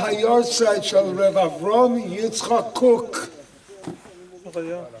היה היורצייט של רב אברהם יצחק קוק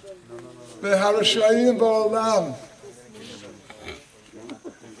והרשעים בעולם.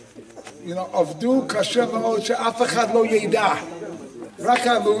 עבדו קשה מאוד שאף אחד לא ידע. רק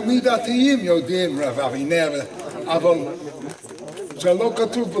הלאומי דתיים יודעים, רב אבינר, אבל זה לא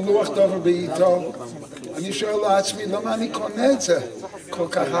כתוב בלוח דבר בעיתו. אני שואל לעצמי, למה אני קונה את זה כל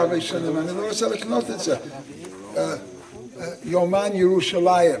כך הרבה שנים? אני לא רוצה לקנות את זה. יומן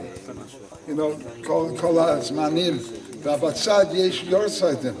ירושלים, כל הזמנים, ובצד יש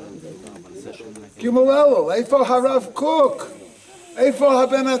יורצייטים. ג' איפה הרב קוק? איפה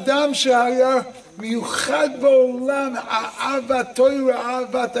הבן אדם שהיה מיוחד בעולם, אהבת תורה,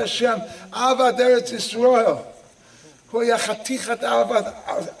 אהבת השם, אהבת ארץ ישראל? הוא היה חתיכת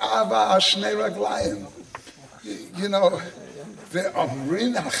אהבה על שני רגליים.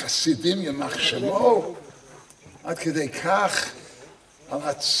 ואומרים החסידים יימח שמו, עד כדי כך, על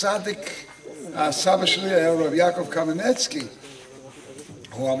הצדיק, הסבא שלי היה רב יעקב קמנצקי,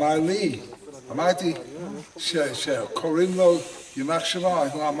 הוא אמר לי, אמרתי שקוראים לו יימח שמו,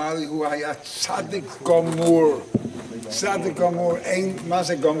 הוא אמר לי, הוא היה צדיק גמור, צדיק גמור, אין, מה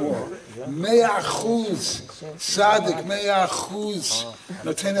זה גמור? 100% צדיק, 100%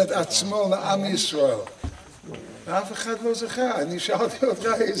 נותן את עצמו לעם ישראל. ואף אחד לא זכר. אני שאלתי אותך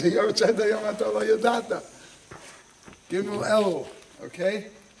איזה יורצייט היום אתה לא ידעת. ג' אלו, okay?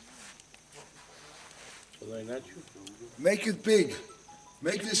 Make it big.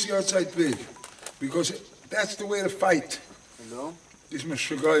 Make this yahrzeit big. Because that's the way to fight. These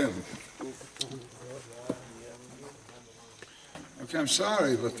Meshuggayim. Okay, I'm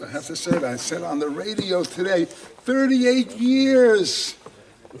sorry, but I have to say that. I said on the radio today, 38 years.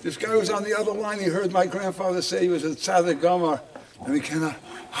 This guy was on the other line. He heard my grandfather say he was a tzaddik gomer. And he came out,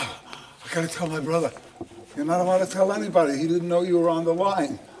 I got to tell my brother. You're not allowed to tell anybody. He didn't know you were on the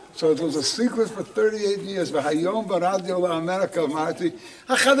line. So it was a secret for 38 years. והיום ברדיו לאמריקה אמרתי,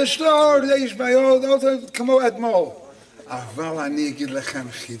 החדשות, יש בעיות, כמו אתמול. אבל אני אגיד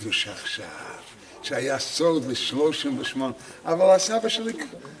לכם חידוש עכשיו, שהיה סוד ב-38, אבל הסבא שלי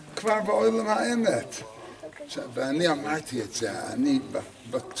כבר בעולם האמת. ואני אמרתי את זה, אני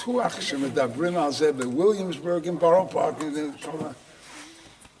בטוח שמדברים על זה בוויליאמסבורג, עם בורו פארק,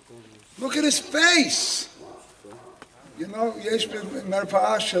 Look at his face! You know, יש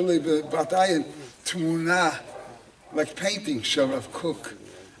במרפאה שלי בבת עין תמונה, like painting של רב קוק.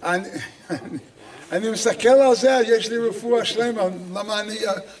 אני מסתכל על זה, יש לי רפואה שלמה, למה אני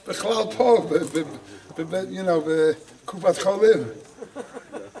בכלל פה, בקופת חולים.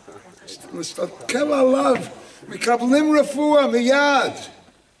 מסתכל עליו, מקבלים רפואה מיד.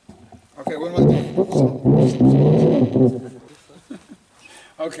 Okay, what am I doing?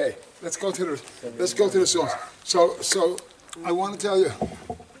 Okay, let's go to the songs. So I want to tell you,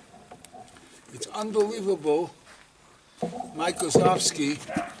 it's unbelievable. Micah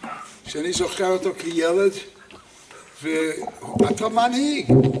שאני זוכר אותו כילד, ואתה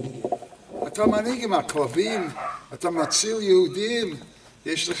מנהיג. אתה מנהיג עם הכלבים, אתה מציל יהודים,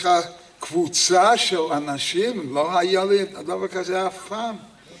 יש לך קבוצה של אנשים, לא היה לי דבר כזה אף פעם.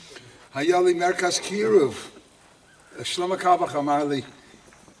 היה לי מרכז קירוב. שלמה קרבח אמר לי,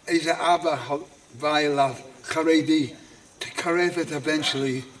 איזה אבא בא אליו, חרדי, תקרב את הבן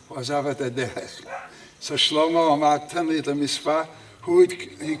שלי, הוא עזב את הדרך. So שלמה אמר, תן לי את המספר, הוא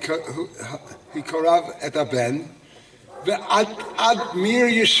קרב את הבן, ועד מיר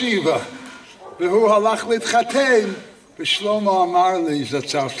ישיבה, והוא הלך להתחתן, ושלמה אמר לי,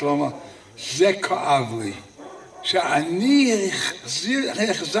 זצ"ל שלמה, זה כאב לי, שאני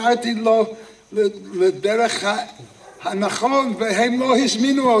החזרתי לו לדרך הנכון, והם לא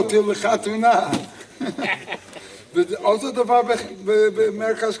הזמינו אותי לחתונה. ואותו דבר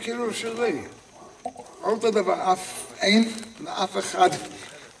במרכז קירוב שלי. אותו דבר, אין לאף אחד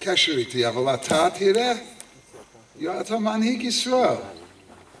קשר איתי, אבל אתה תראה, אתה מנהיג ישראל.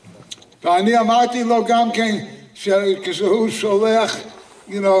 ואני אמרתי לו גם כן, כשהוא שולח,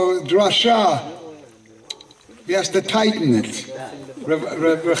 דרשה, he has to tighten it.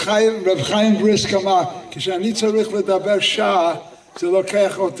 רב חיים בריסק אמר, כשאני צריך לדבר שעה, זה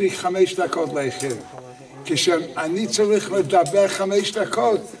לוקח אותי 5 דקות להכין. כשאני צריך לדבר 5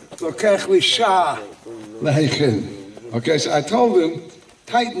 דקות, זה לוקח לי שעה להכין. Okay, so I told him,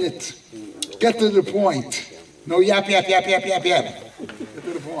 tighten it, get to the point. No yap, yap, yap, yap, yap, yap. Get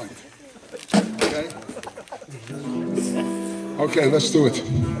to the point. Okay? Okay, let's do it.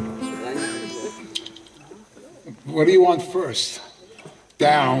 What do you want first?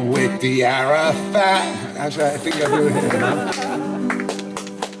 Down with the Arafat. I think I do it here.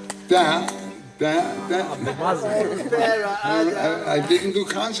 Down. I didn't do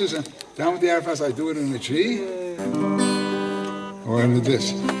concerts. Down with the Arafats, I do it in the G or in the this.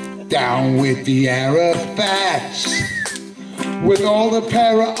 Down with the Arafats, with all the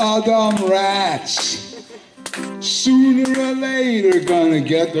para-Adam rats. Sooner or later, gonna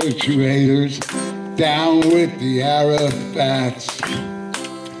get those two haters. Down with the Arafats.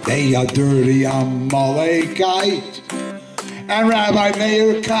 They are dirty Amalekite. And Rabbi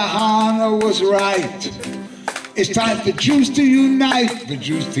Meir Kahana was right. It's time for Jews to unite, for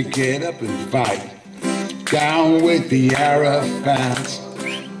Jews to get up and fight. Down with the Arafats.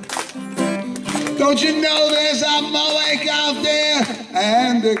 Don't you know there's Amalek out there?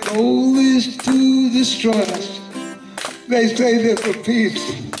 And the goal is to destroy us. They say they're for peace.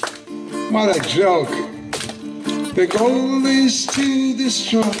 What a joke. The goal is to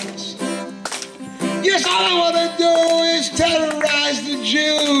destroy us. Yes, all I want to do is terrorize the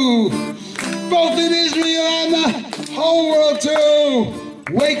Jew, both in Israel and the whole world too.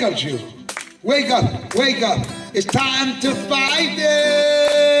 Wake up, Jew. Wake up, wake up. It's time to fight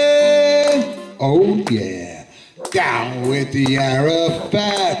them. Oh yeah, down with the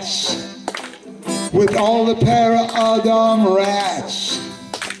Arafats, with all the para-Adam rats.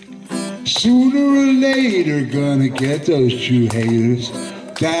 Sooner or later, gonna get those Jew haters.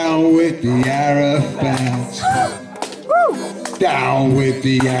 Down with the Arafats. Down with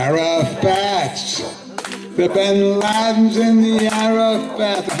the Arafats. The Bin Ladens and the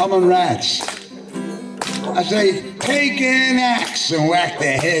Arafats, the humming rats. I say, take an axe and whack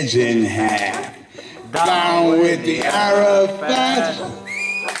their heads in half. Down with the Arafats.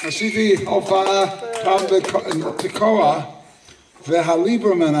 עשיתי הופעה פעם בתקוע,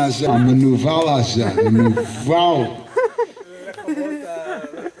 והליברמן הזה, המנוול הזה, מנוול.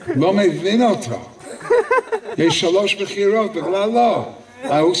 לא מבין אותו. יש 3 בחירות, בכלל לא.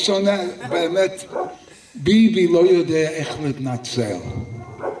 הוא שונא באמת ביבי לא יודע איך להתנצל.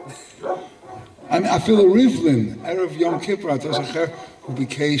 אפילו ריבלין, ערב יום כיפור, אתה זוכר? הוא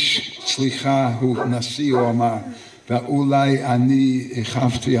ביקש סליחה, הוא נשיא, הוא אמר, ואולי אני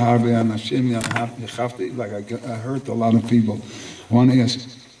החפתי הרבה אנשים, like I hurt a lot of people. One is,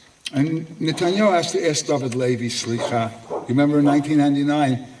 and Netanyahu asked David Levy slicha. You remember in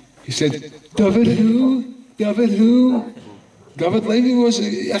 1999, he said, David who? David who? David Levy was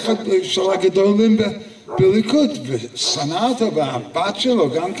like a dolim b'likud, v'sanata v'abat shelo,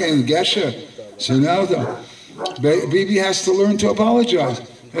 gam kein gesher, sanata. Bibi has to learn to apologize.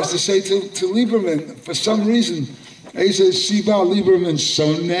 He has to say to Lieberman, for some reason, he says, Siba Lieberman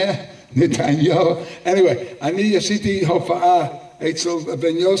soneh Netanyahu. Anyway, אני עשיתי הופעה אצל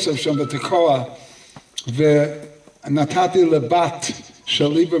בן יוסף שם בתקוע, ונתתי לבת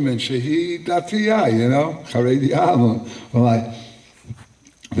של ליברמן, שהיא דתייה, חרדיה, אולי,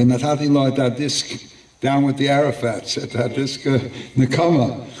 ונתתי לו את הדיסק Down with the Arafats, את הדיסק נחמה,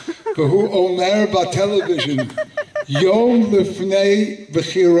 והוא אומר בטלוויז'ן, יום לפני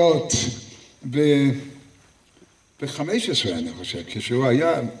בחירות, ב-15 אני חושב, כשהוא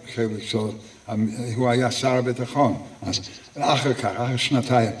היה חלק של, הוא היה שר הביטחון, אז אחר כך, אחר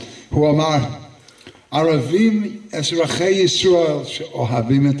שנתיים, הוא אמר, ערבים אזרחי ישראל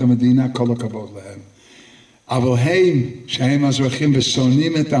שאוהבים את המדינה, כל הכבוד להם. אבל הם, שהם אזרחים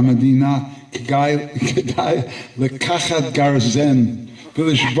ושונאים את המדינה, כדאי לקחת גרזן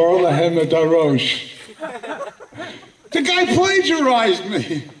ולשבור להם את הראש. The guy plagiarized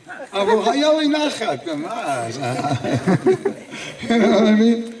me. אבל היה לי נחת, מה? You know what I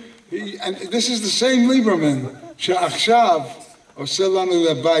mean? And this is the same Lieberman שעכשיו עושה לנו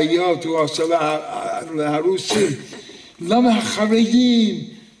לבעיות, הוא עושה להרוסים. למה החרדים?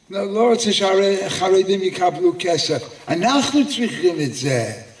 לא רוצה שהחרדים יקבלו כסף. אנחנו צריכים את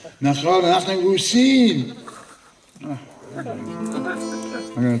זה. נכון, אנחנו רוסים.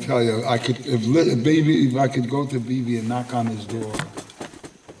 I'm going to tell you, if I could go to Bibi and knock on his door,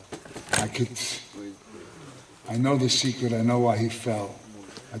 I know the secret, I know why he fell.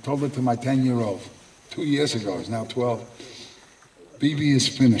 I told it to my 10-year-old 2 years ago, he's now 12. Bibi is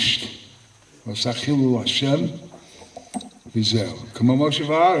finished. V'sachilu Hashem, v'zeu. כמו משה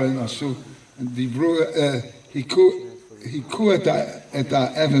ואהרון עשו, דיברו, היכו את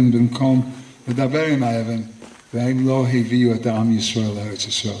האבן במקום לדבר עם האבן, והם לא הביאו את העם ישראל לארץ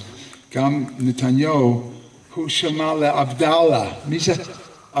ישראל. גם נתניהו, הוא שמע לעבדאללה. מי זה?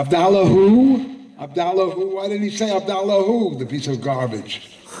 Abdallah who? Abdallah who? Why didn't he say Abdallah who? The piece of garbage.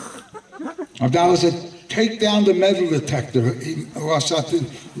 Abdallah said, take down the metal detector. הוא עשה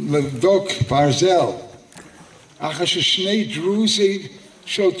לבדוק ברזל. אחרי ששני דרוזי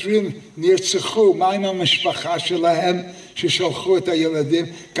שוטרים נרצחו, מה עם המשפחה שלהם ששלחו את הילדים?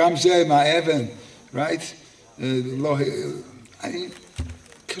 גם זה עם האבן, right?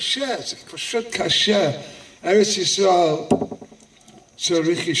 קשה, זה פשוט קשה. ארץ ישראל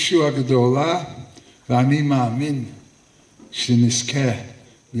צריך ישוע גדולה, ואני מאמין שנזכה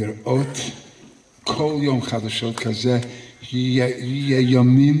לראות כל יום חדשות כזה, יהיה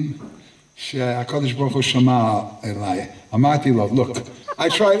ימים שהקדוש ברוך הוא שמע אליי. אמרתי לו, look, I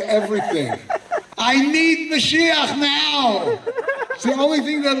tried everything. I need Mashiach now. It's the only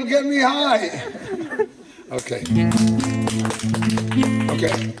thing that'll get me high. Okay.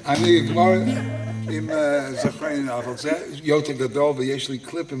 אני כבר עם זכריני, אבל זה יותר גדול, ויש לי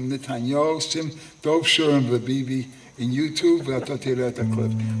קליפ עם נתניהו, שים דוב שורים וביבי עם יוטיוב, ואתה תראה את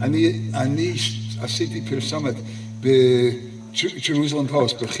הקליפ. אני עשיתי פרסומת בג'רוזלם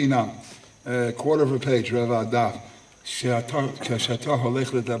פוסט, בחינם, quarter of a page, רבע דף, כשאתה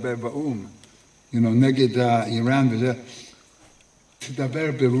הולך לדבר באום, נגד איראן וזה,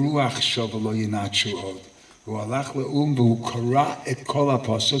 תדבר ברוח של ולא ינתשו עוד. הוא הלך לאום והוא קרא את כל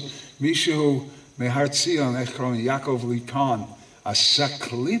הפסוק, מישהו מהר ציון, איך קוראים, יעקב ליטון, עשה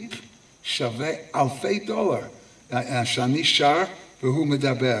קליפ שווה $1,000, שאני שר והוא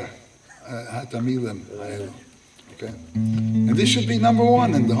מדבר את המילים האלו. Okay? And this should be number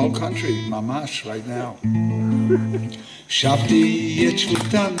one in the whole country, mamash, right now. שבתי את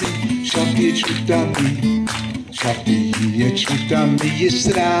שבותמי, שבתי את שבותמי, שבתי את שבותמי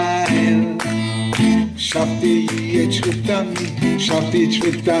ישראל. שבתי את שבותמי, שבתי את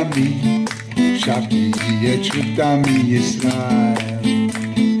שבותמי, שבתי את שבותמי ישראל.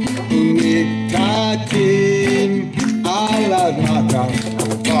 ונתתם על אדמתם,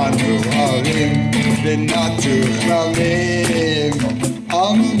 ובנו הרים, ונטו כללים.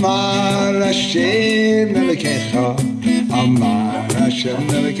 אמר השם אלוקיך, אמר השם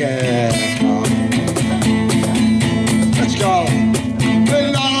אלוקיך. Let's go.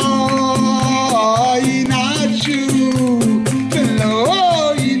 ולא ינתשו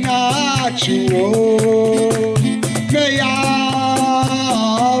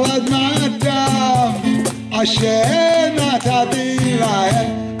אשר נתתי להם,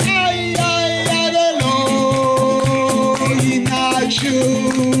 איי איי איי ולא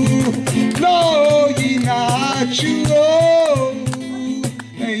ינתשו, לא ינתשו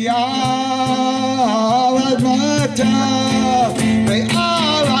מעל אדמתם,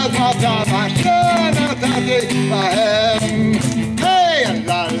 מעל אדמתם אשר נתתי להם. היי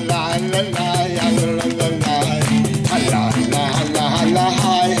לה לה לה לה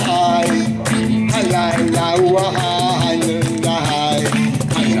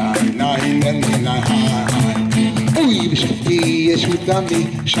ישותמי,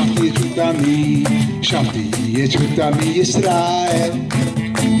 שבתי ישותמי, שבתי ישותמי ישראל,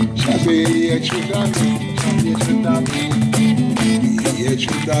 שבתי ישותמי, שבתי ישותמי,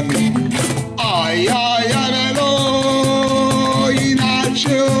 ישותמי, איי איי איי ולא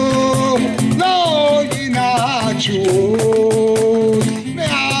ינתשו, לא ינתשו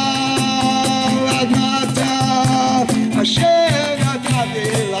מעל אדמתם אשר נתתי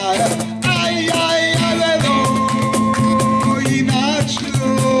להם, איי איי איי ולא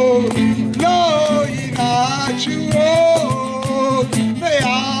לא ינתשו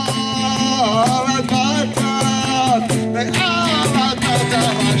מעל אדמתם, מעל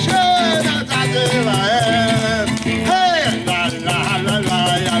אדמתם אשר נתתי להם. היי לה לה לה לה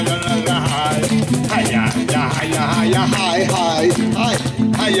לה לה לה היי היי היי היי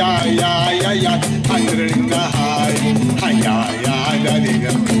היי היי היי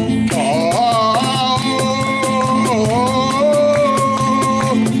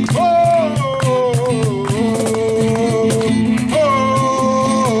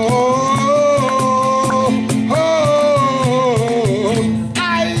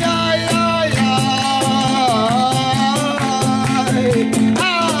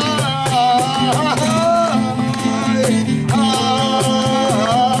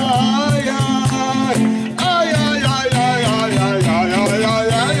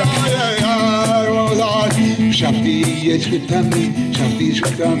ישותמי, שבתי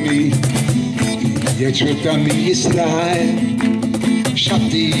ישותמי, ישותמי ישראל,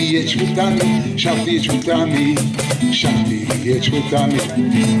 שבתי ישותמי, שבתי ישותמי, שבתי ישותמי,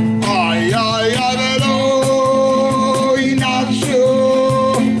 איי איי איי ולא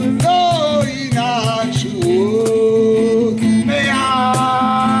ינתשו, לא ינתשו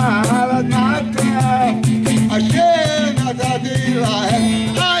מעל אדמתם אשר נתתי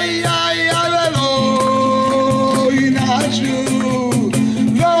להם, איי איי איי ולא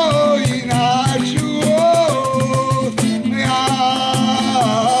לא ינתשו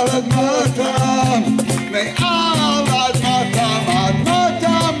מעל אדמתם, מעל אדמתם,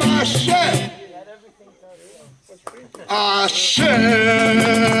 אדמתם אשר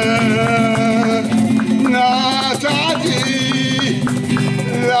נתתי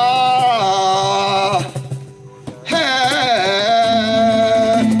להם.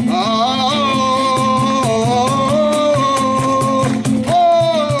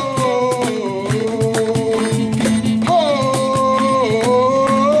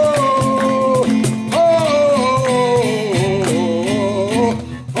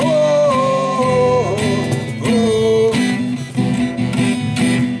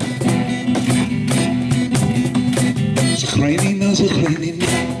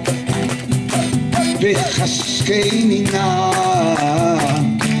 וחזקני נא,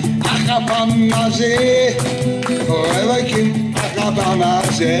 אך הפעם הזה, או אלוקים, אך הפעם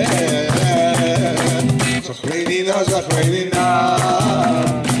הזה, זכריני נא, זכריני נא,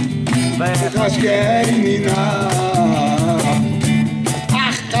 וחזקני נא,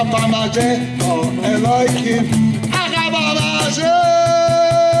 אך הפעם הזה, או אלוקים, אך הפעם הזה,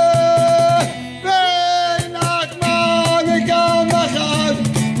 ונחמן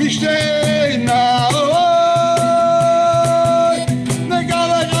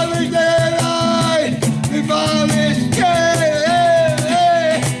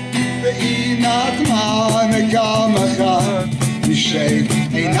גם אחד משתי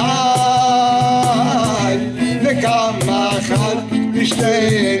עיניי וגם אחד לשתי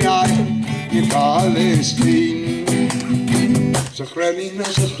עיניי מפלסטין. זכרני נא,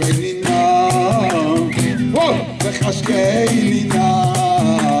 זכרני נא, וחזקני נא,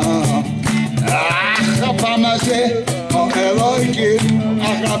 אך הפעם הזה, או אלוהים,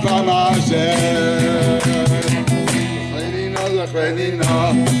 אך הפעם הזה. זכרני נא, זכרני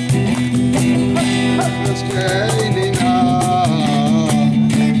נא, וחזקני נא,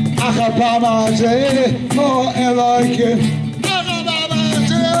 אך הפעם הזה, או אלוהים, אך הפעם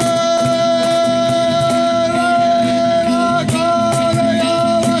הזה.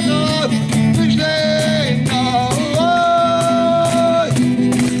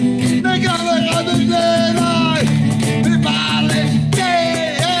 נגע לך בשתי עיניי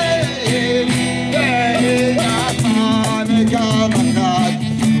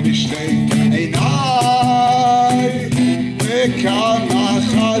בשתי עיניי, וכאן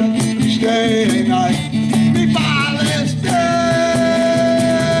אחד בשתי עיניי, מפלסטין.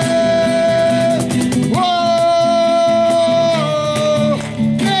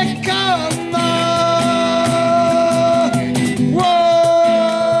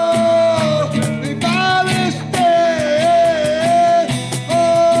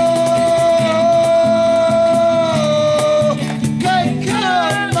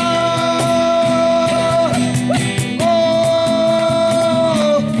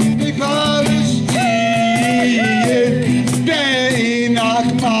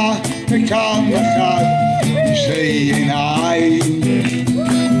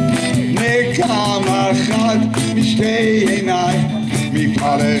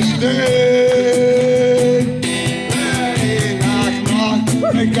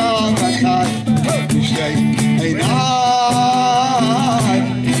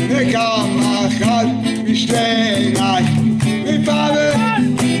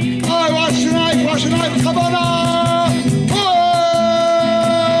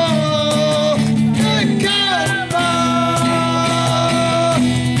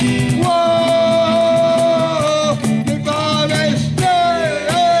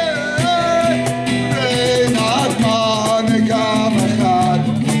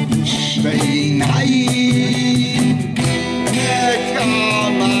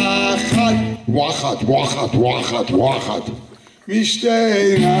 וואחד. משתי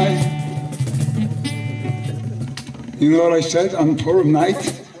עיניי. You know what I said on Purim night?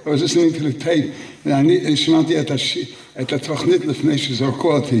 I was listening to the tape. ואני שמעתי את התוכנית לפני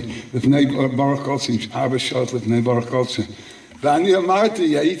שזרקו אותי, לפני ברוך גולדשטין, 4 שעות לפני ברוך גולדשטין. ואני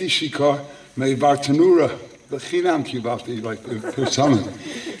אמרתי, הייתי שיכור מברטנורה, בחינם קיבלתי פרסומת.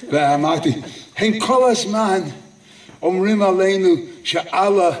 ואמרתי, הם כל הזמן אומרים עלינו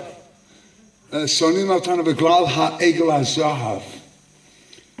שאללה שונאים אותנו בגלל העגל הזהב.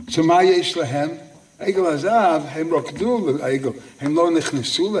 אז מה יש להם? עגל הזהב, הם רקדו לעגל, הם לא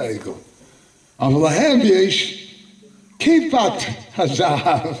נכנסו לעגל. אבל להם יש כיפת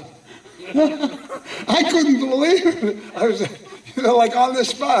הזהב. I couldn't believe it. I was, like on the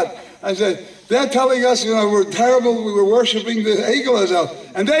spot. I said, they're telling us, we're terrible, we were worshiping the עגל הזהב,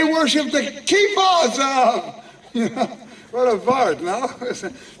 and they worship the כיפה הזהב. What a vart, no?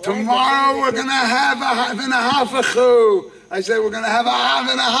 Tomorrow we're going to have a half and a half a chu. I said, we're going to have a half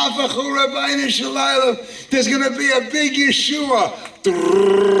and a half a chu, Rabbeinu Shalom. There's going to be a big Yeshua.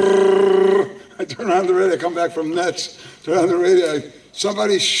 I turn on the radio, I come back from Nets, turn on the radio,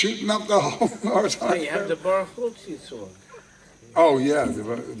 somebody's shooting up the whole north. You have the Baruch song. Oh, yeah,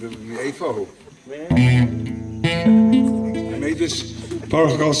 the Ephraim. I made this.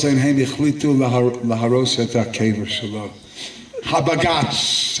 Baruch Goldstein, הם החליטו להרוס את הקבר שלו.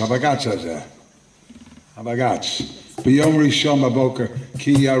 הבג"ץ הזה. הבג"ץ. ביום ראשון בבוקר,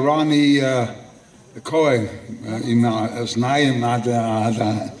 כי ירני כהן, עם האוזניים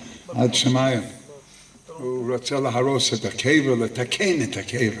עד שמיים, הוא רוצה להרוס את הקבר, לתקן את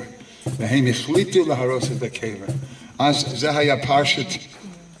הקבר. והם החליטו להרוס את הקבר. אז זה היה פרשת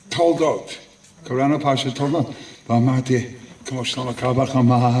תולדות. קראנו פרשת תולדות. ואמרתי, כמו שלמה קרבך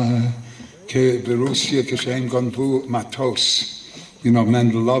אמר, ברוסיה כשהם גנבו מטוס,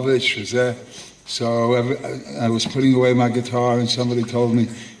 Mendelovich וזה. So I was putting away my guitar and somebody told me,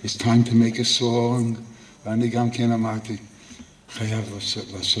 it's time to make a song. ואני גם כן אמרתי, חייב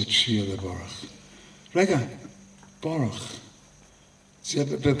לעשות שיר לברוך. רגע, ברוך. זה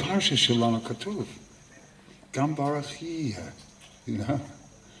בפרשה שלנו כתוב. גם ברוך יהיה.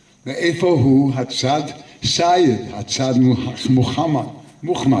 מאיפה הוא הצד סייד, הצד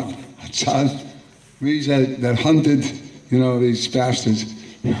מוחמד, הצד, that hunted, these bastards.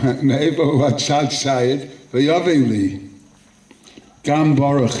 מאיפה הוא הצד סייד, ויובן לי. גם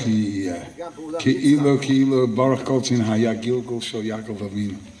ברוך יהיה. כאילו ברוך גולדשטין היה גילגול של יעקב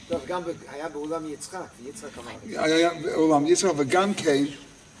אבינו. טוב, גם היה בעולם יצחק, ויצחק אמר. היה בעולם יצחק, וגם כן,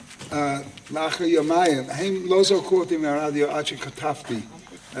 לאחר יומיים, הם לא זרקו אותי מהרדיו עד שכתבתי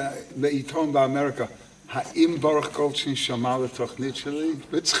לעיתון באמריקה, האם ברוך גולדשטין שמע לתוכנית שלי?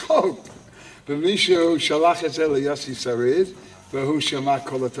 בצחוק. ומישהו שלח את זה ליוסי שריד, והוא שמע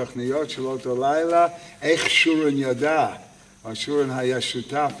כל התוכניות של אותו לילה, איך שורין ידע. שורין היה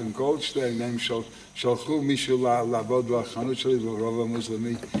שותף עם גולדשטיין, הם שלחו מישהו לעבוד בחנות שלי, ברוב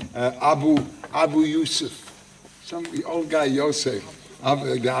המוסלמי, אבו יוסף, some old guy Yosef,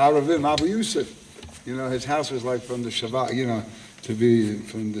 the Arabim, Abu Yusuf. His house was like from the Shabbat, to be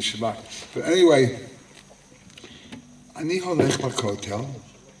from the Shabbat. But anyway, אני הולך לכותל,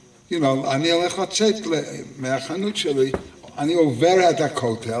 אני הולך לצאת מהחנות שלי, אני עובר את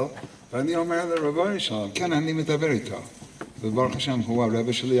הכותל, ואני אומר לרבנו שלום, כן, אני מדבר איתו. וברוך השם, הוא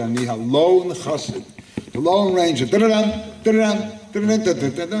הרב שלי, אני הלון חסיד, הלון ריינג'ר,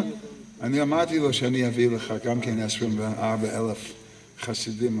 אני אמרתי לו שאני אביא לך גם כן 24,000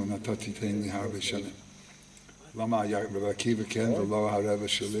 חסידים, ואתה תיתן לי הרבה שנים. למה רב עקיבא כן ולא הרב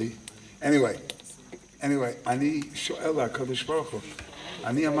שלי? anyway, אני שואל לקדוש ברוך הוא,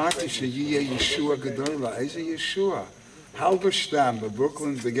 אני אמרתי שיהיה ישוע גדול, איזה ישוע? הלברשטם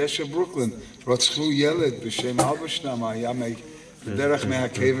בברוקלין, בגשר ברוקלין, רצחו ילד בשם הלברשטם, היה בדרך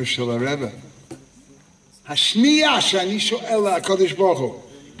מהקבר של הרבא. השנייה שאני שואל לקדוש ברוך הוא,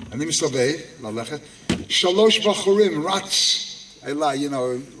 אני מסתובב ללכת, 3 בחורים רץ אליי,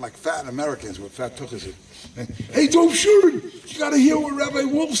 like fat Americans with fat tuchas. Hey, Dov Shurin, you got to hear what Rabbi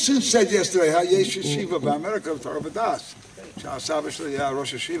Wolfson said yesterday. יש ישיבה באמריקה בתרבדס, שהסבא שלי היה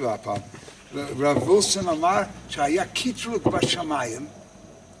ראש ישיבה הפעם. רב וולפסון אמר שהיה קטרוג בשמיים,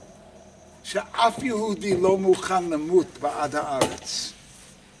 שאף יהודי לא מוכן למות בעד הארץ.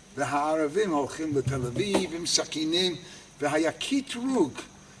 והערבים הולכים לתל אביב עם סכינים, והיה קטרוג,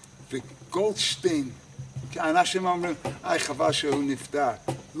 וגולדשטין, כי אנשים אומרים, חבל שהוא נפטר.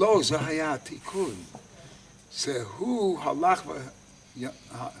 לא, זה היה התיקון. שהוא הלך,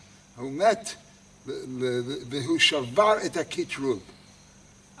 הוא מת, והוא שבר את הקטרוג.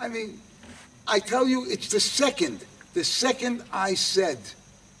 I mean, I tell you, it's the second I said,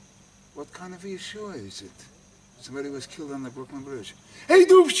 what kind of Yeshua is it? Somebody was killed on the Brooklyn Bridge. Hey,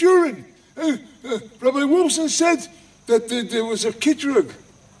 Dov Shurin! Rabbi Wolfson said that there was a kitrug.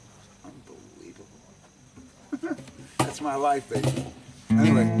 Unbelievable. That's my life, baby.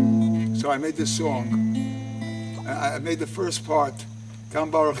 Anyway, so I made this song. I made the first part.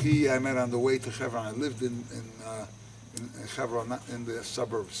 Kam Baruchi, I met on the way to Hebron. I lived in Hebron, in the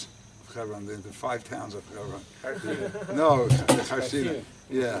suburbs of Hebron, in the 5 towns of Hebron. No, Charsina.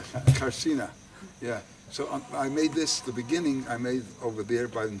 Yeah, Charsina. Yeah. So I made this, the beginning I made over there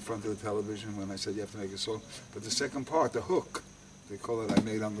in front of the television when I said you have to make a song. But the second part, the hook, they call it, I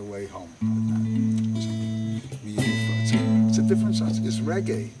made on the way home. It's a different song. It's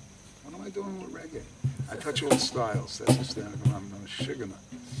reggae. What am I doing with reggae? I touch all styles. That's the standard. I'm a shigana.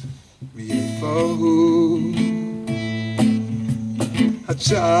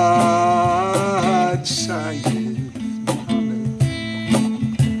 Hatzad Sayyid Muhammad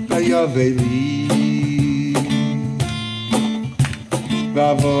Hayaveli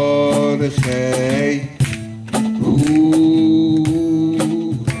Vavorechei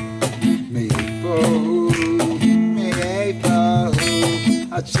Meipo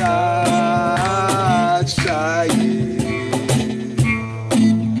Hatzad Sayyid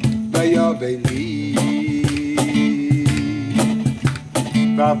Hayaveli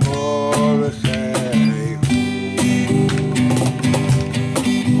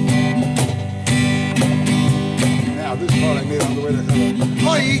Now this part I made on the way to Hebron.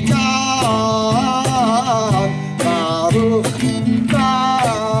 Eitam, Baruch,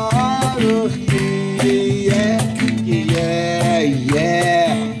 Baruch,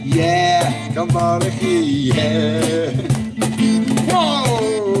 yeah, come Baruch, yeah. Whoa,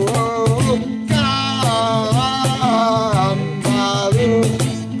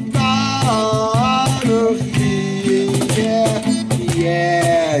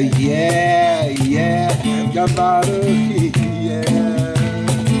 come Baruch.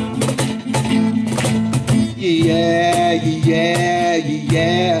 Yeah, Baruch,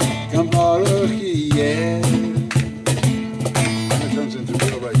 yeah, come Baruch, yeah. And it turns into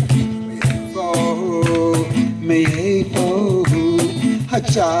real right. Meipo,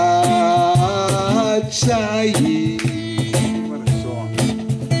 Hatzad Sayyid. What a song.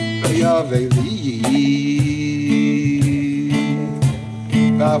 Vayaveli,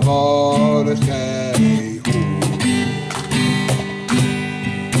 Vavorechei.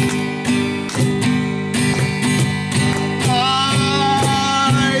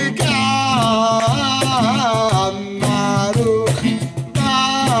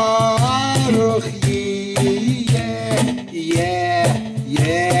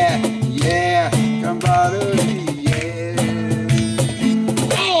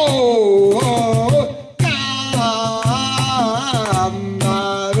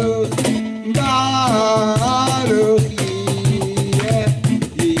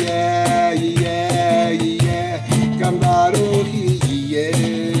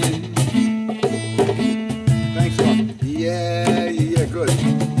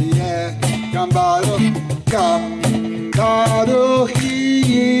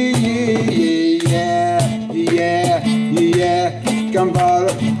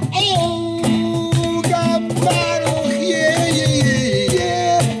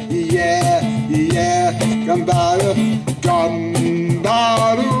 Baruch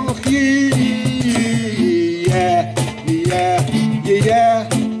yeah, yeah, yeah,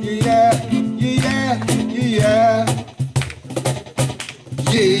 yeah, yeah,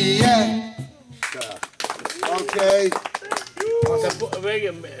 yeah. Okay.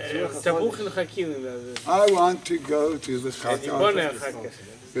 I want to go to the YaKaL.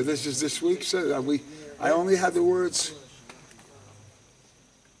 This is this week, so I only had the words.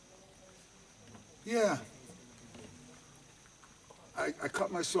 Yeah. I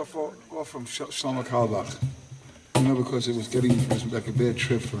cut myself off from Shlomo Carlebach, because it was like a bad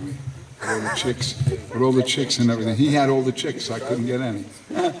trip for me. With all the chicks and everything. He had all the chicks, so I couldn't get any.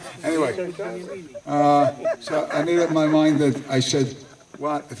 Anyway, so I made up my mind that I said,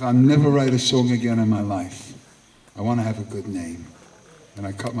 what if I never write a song again in my life? I want to have a good name. And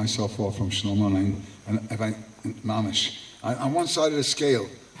I cut myself off from Shlomo, and if I, mamish, on one side of the scale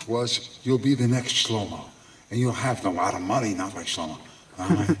was, you'll be the next Shlomo. And you'll have a lot of money, not like Shlomo.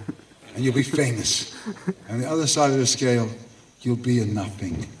 And you'll be famous. And the other side of the scale, you'll be a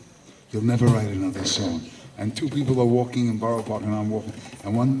nothing. You'll never write another song. And two people are walking in Borough Park, and I'm walking,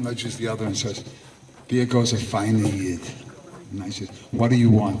 and one nudges the other and says, there goes a fine yid. And I said, what do you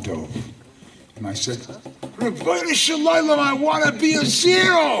want, Dov? And I said, Rebbeinu Shalom, I want to be a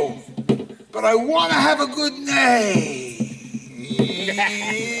zero, but I want to have a good name.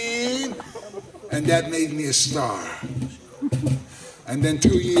 And that made me a star. And then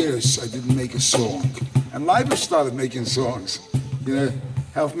 2 years, I didn't make a song. And Leiber started making songs. You know,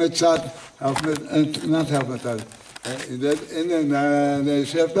 Help me, Tzad, not help me, Tzad. In the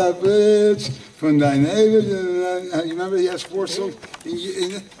Shepherd's from thy neighbor. You remember he has 4 songs?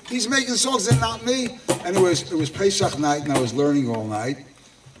 He's making songs and not me. And it was Pesach night, and I was learning all night.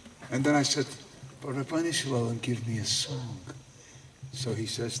 And then I said, but Rebbeinu Shalom, give me a song. So he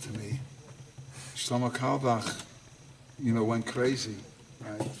says to me, Shlomo Carlebach, went crazy,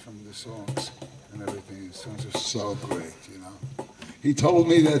 right, from the songs and everything. The songs are so great, He told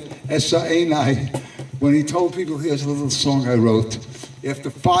me that when he told people, here's a little song I wrote, after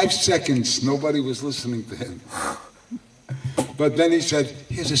 5 seconds, nobody was listening to him. But then he said,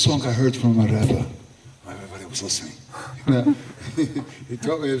 here's a song I heard from a Rebbe. Everybody was listening. He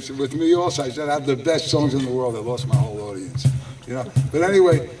told me, with me also, I said, I have the best songs in the world. I lost my whole audience. But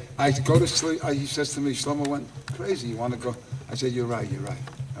anyway, I go to sleep. He says to me, Shlomo went crazy. You want to go? I said, you're right. And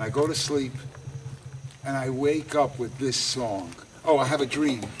I go to sleep, and I wake up with this song. Oh, I have a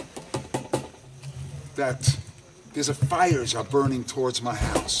dream that there's fires are burning towards my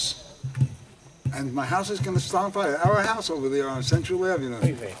house. And my house is going to start on fire. Our house over there on Central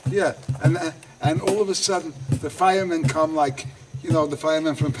Avenue. Yeah. And all of a sudden, the firemen come like, the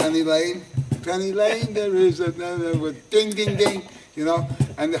firemen from Penny Lane. Penny Lane, there is a ding, ding, ding,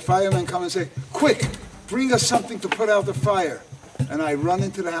 And the firemen come and say, quick, bring us something to put out the fire. And I run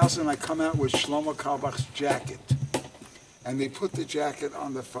into the house and I come out with Shlomo Carlebach's jacket. And they put the jacket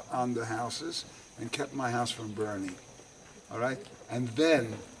on the houses and kept my house from burning. All right? And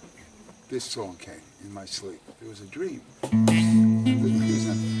then this song came in my sleep. It was a dream.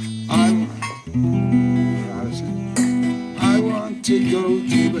 I want to go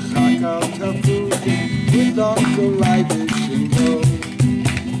to the YaKaL with Uncle Leibish and go.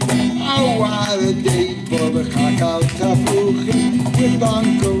 Oh, what a day for the YaKaL with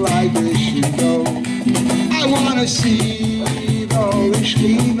Uncle Leibish and go. I want to see the Holy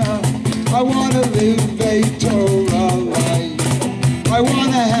Shekhinah. I want to live a Torah life. I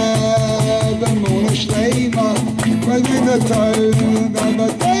want to have a Mona Shleima. But in the Torah,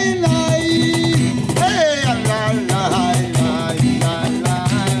 but daylight. Hey, la la la la la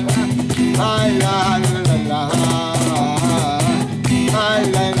la la la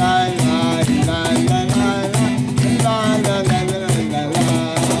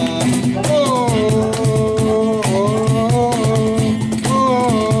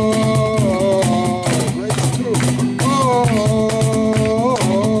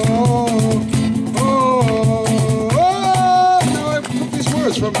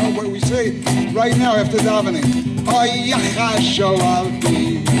right now after davening. Oh, Yachashoalti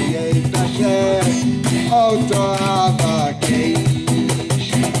Yedasher Oto Avakesh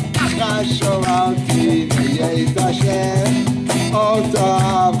Yachashoalti Yedasher Oto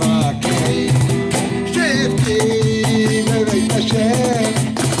Avakesh Shifti Yedasher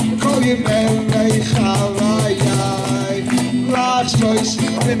Kol Yemei Chalayai Lach Sois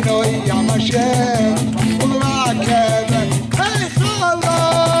Benoi Yamasher Ulakev Hey Chalai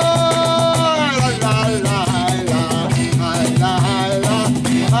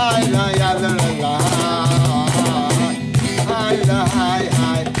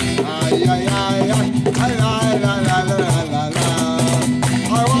I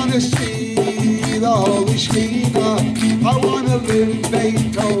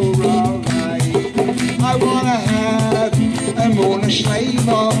beit Torah. I wanna have a moon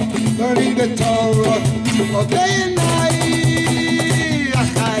shlema, learning the Torah all day and night.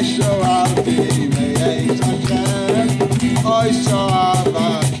 I show up in the Eitam, I saw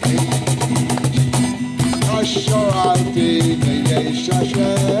I show up in the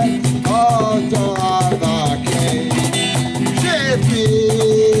Eitam, oh, Davake.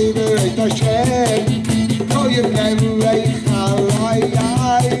 Shefi, Bereit Hashem, oh, you never wake alive.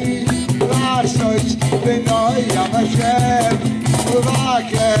 L'arzoit, B'noi Yam Hashem,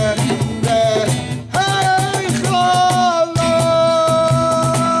 Uvaker,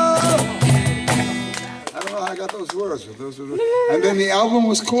 those words, but those were, and then the album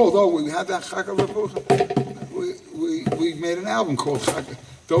was called. Oh, we had that YaKaL. We made an album called YaKaL.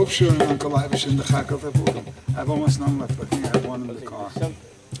 Dov Shurin and Uncle Ivish in the YaKaL. I've almost none left, but I think I have one in the car.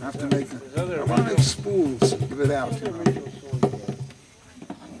 I have to make. I want to make spools, give it out. You know.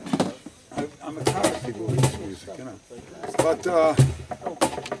 I'm a tired of people with this music, you know. But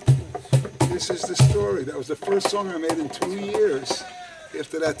this is the story. That was the first song I made in 2 years.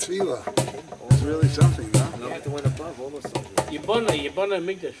 After that tefillah, it's really something, no? You have to went above all those songs. Yibona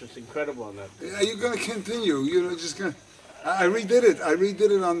Migdash was incredible on that. Yeah, you're going to continue. You're just going to... I redid it. I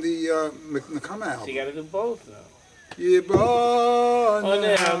redid it on the Nachma album. So you got to do both now. Yibona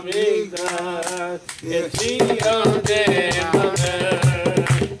Migdash,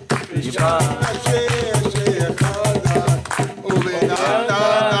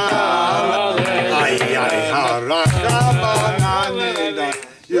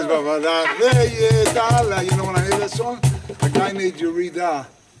 You know when I hear that song? A guy made Yerida.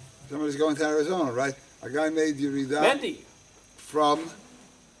 Somebody's going to Arizona, right? A guy made Yerida. Mendy.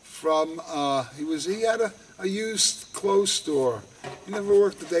 He had a used clothes store. He never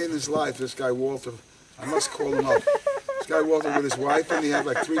worked a day in his life, this guy Walter. I must call him up. This guy Walter with his wife, and he had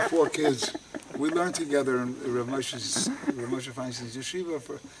like 3, 4 kids. We learned together in Rav Moshe Feinstein's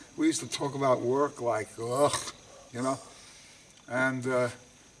yeshiva. We used to talk about work like, ugh, you know? And to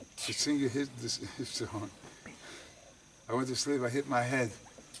sing his song. I went to sleep, I hit my head.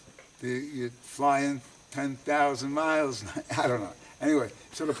 You're flying 10,000 miles, I don't know. Anyway,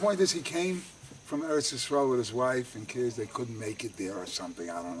 so the point is he came from Eretz Yisrael with his wife and kids. They couldn't make it there or something,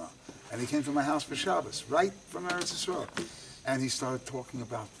 I don't know. And he came to my house for Shabbos, right from Eretz Yisrael. And he started talking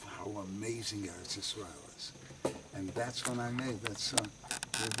about how amazing Eretz Yisrael is. And that's when I made that song.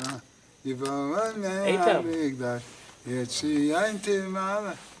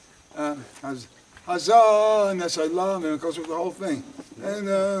 Eitam. Hazan, that's I love him. It goes with the whole thing.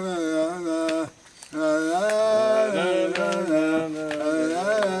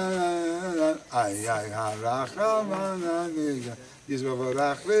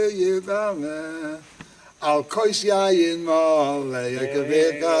 Al kois yayin mole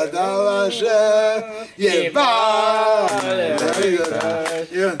yekavika dalashe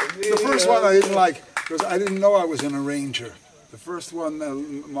Yeah, the first one I didn't like because I didn't know I was an arranger. The first one,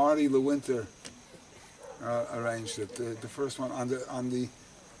 Marty LeWinter arranged it. The first one on the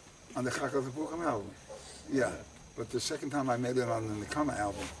YaKaL album. Yeah, but the second time I made it on the Nachma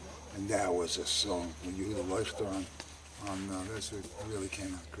album, and that was a song when you hear the Leuchter on this, it really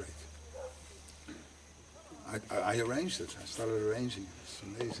came out great. I arranged it. I started arranging it. It's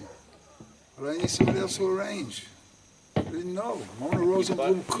amazing. But I need somebody else to arrange. I didn't know. Mona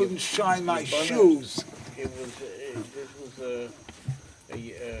Rosenblum couldn't shine my shoes. This was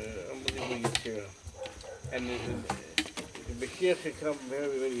unbelievable year. And the Bashir should come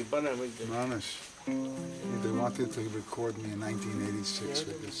very Yibona Migdash. They wanted to record me in 1986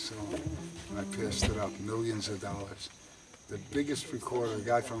 with this song, and I passed it up, millions of dollars. The biggest recorder, a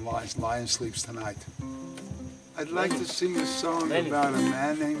guy from Lion Sleeps Tonight. I'd like to sing a song about a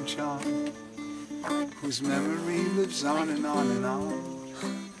man named John, whose memory lives on and on and on.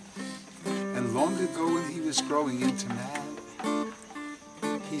 And long ago when he was growing into man,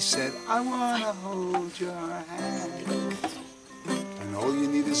 he said, I want to hold your hand. And all you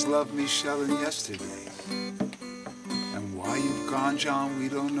need is love, Michelle, and yesterday. And why you've gone, John, we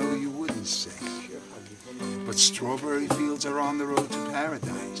don't know, you wouldn't say. But strawberry fields are on the road to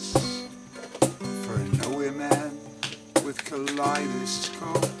paradise. For a nowhere man with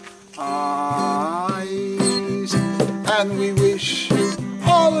kaleidoscope eyes. And we wish you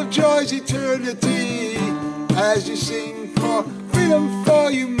all of joy's eternity as you sing for freedom for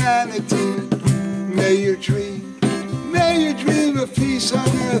humanity. May your dream of peace on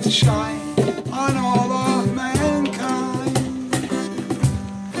earth shine on all of mankind.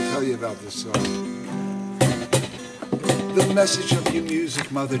 I'll tell you about this song. The message of your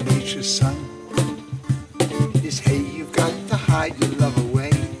music, Mother Nature's son, is hey, you've got the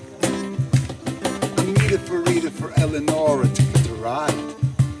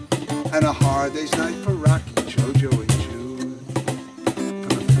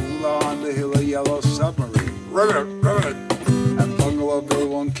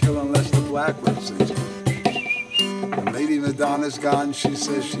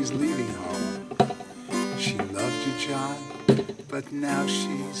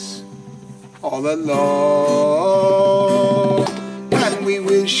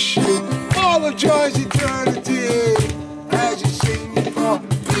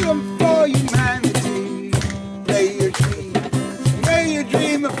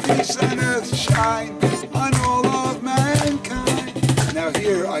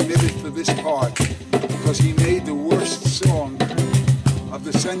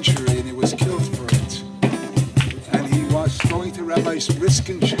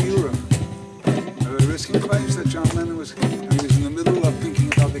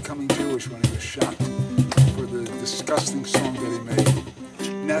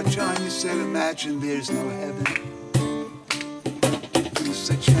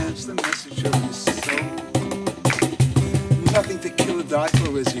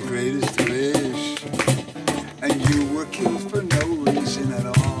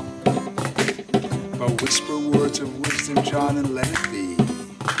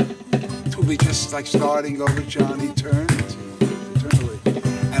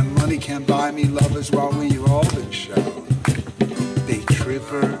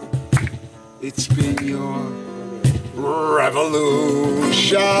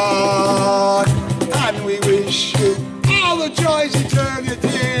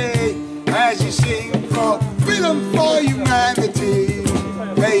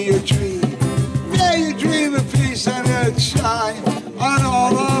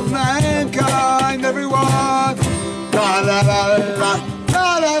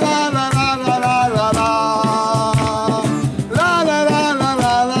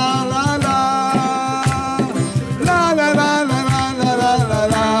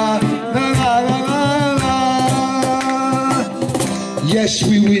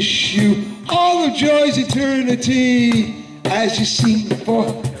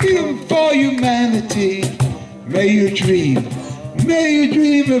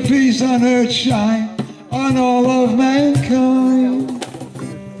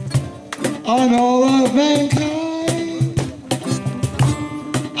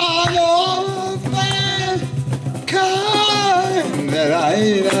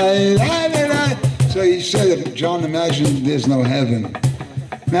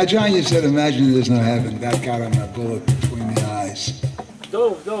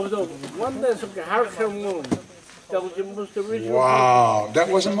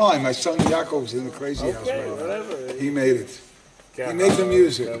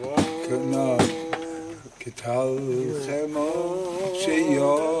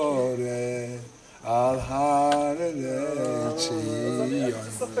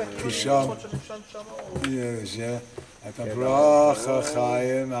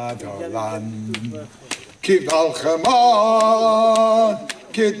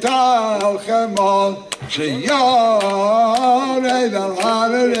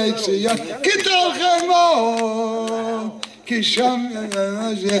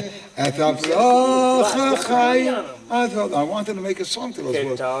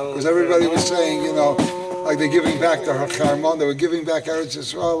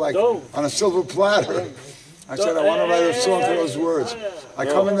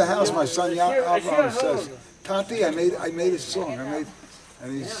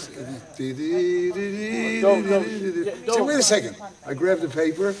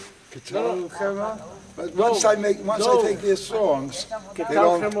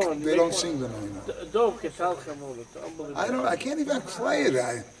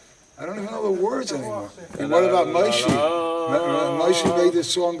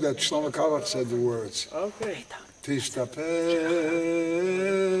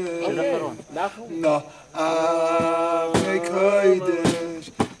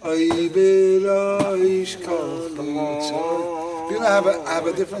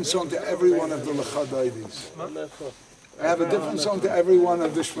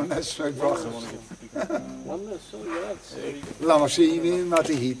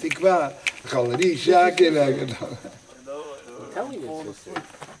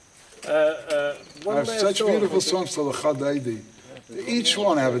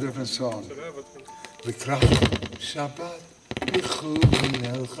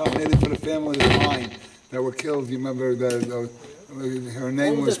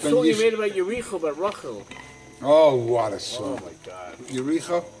Oh, what a song. Oh my God.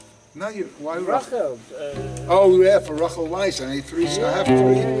 Yericho? No, why Rachel? Oh, yeah, for Rachel Weiss. I ate three. I have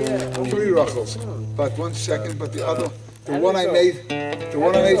three Rachels. But 1 second. But the other, the one I made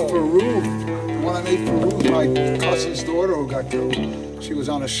for Ruth. The one I made for Ruth, my cousin's daughter who got killed. She was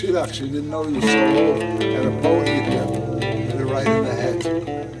on a shidduch. She didn't know he was so old. And a boat hit him. Hit her right in the head.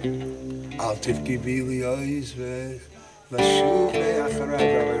 Al tifki bili oizvech. Lashuv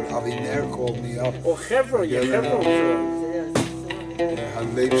le'acharav. Aviner called me up. Oh, Chevron, yeah, Chevron. I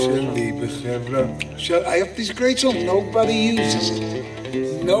have this great song. Nobody uses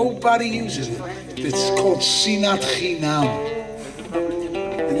it. Nobody uses it. It's called Sinat Chinam.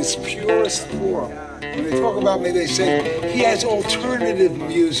 In its purest form. When they talk about me, they say, he has alternative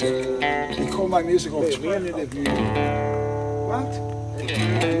music. They call my music alternative music. What?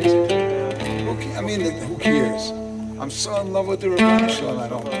 I mean, who cares? I'm so in love with the Rabbanu Shalom, I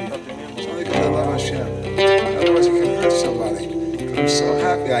don't care. It's only because I love Hashem. Otherwise, it can hurt somebody. I'm so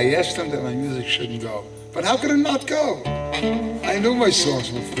happy. I asked them that my music shouldn't go. But how could it not go? I knew my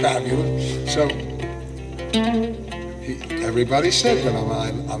songs were fabulous. So, everybody said that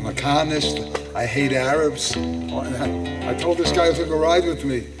I'm a Zionist. I hate Arabs. I told this guy who took a ride with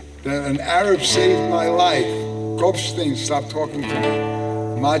me that an Arab saved my life. Gobstein stopped talking to me.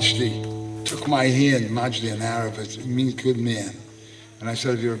 Majdi took my hand. Majdi, an Arab, it means good man. And I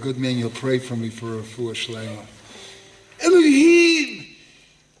said, if you're a good man, you'll pray for me for a refuah shlema. Elohim,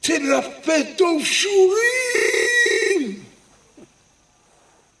 terapet Dov Shurin.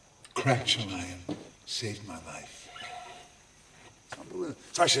 Crack Shamayim saved my life. It's unbelievable.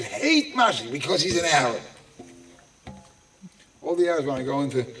 So I should hate Majdi because he's an Arab. All the Arabs, when I go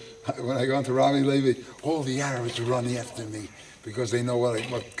into Rami Levi, all the Arabs run after me because they know what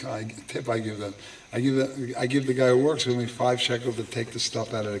kind of tip I give them. I give the guy who works with me 5 shekels to take the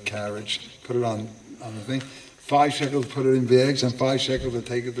stuff out of the carriage, put it on the thing. 5 shekels to put it in bags, and 5 shekels to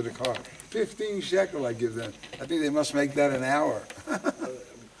take it to the car. 15 shekel I give them. I think they must make that an hour.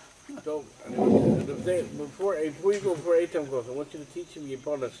 So, before you go before Eitam goes, I want you to teach him your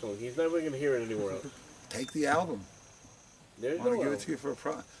bonus song. He's never going to hear it anywhere else. Take the album. There's I want no to give it to you for a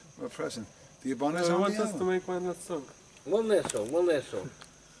present. The bonus on the album. I want us to make one last song. One last song. One last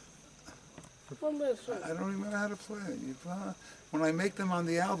song. I don't remember how to play it. When I make them on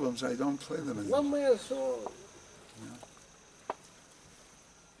the albums, I don't play them anymore. One last song. Yeah.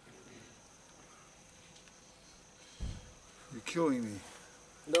 You're killing me.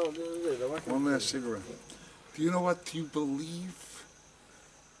 No, one last cigarette. Do you know what? Do you believe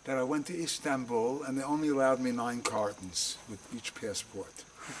that I went to Istanbul and they only allowed me 9 cartons with each passport?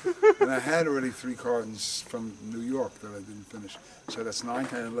 And I had already 3 cartons from New York that I didn't finish. So that's 9,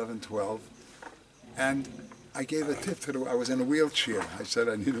 10, 11, 12. And I gave a tip to I was in a wheelchair. I said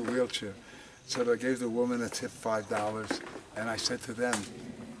I need a wheelchair. So I gave the woman a tip, $5. And I said to them,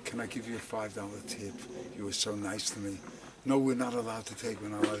 can I give you a $5 tip? You were so nice to me. No, we're not allowed to take, we're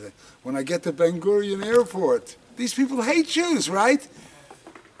not allowed to take. When I get to Ben Gurion Airport, these people hate Jews, right?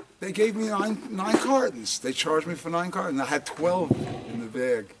 They gave me 9 cartons. They charged me for 9 cartons. I had 12 in the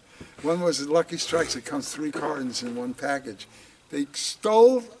bag. One was Lucky Strikes. It comes 3 cartons in one package. They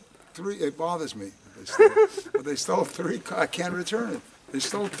stole 3. It bothers me. But they stole 3. I can't return it. They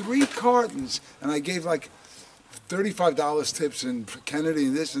stole 3 cartons, and I gave like $35 tips in Kennedy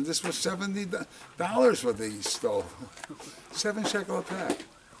and this was $70 what they stole. 7 shekel a pack.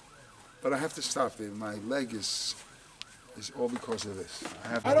 But I have to stop there. My leg is all because of this.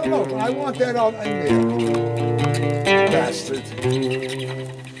 I don't know, but I want that out in there. Bastard.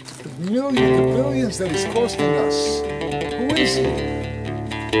 The billions that he's costing us. Who is he?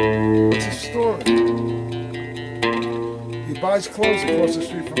 What's his story? He buys clothes across the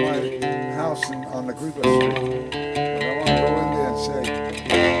street from my house on the Griba Street. And I want to go in there and say,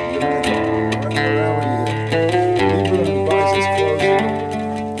 where are you? He buys his clothes.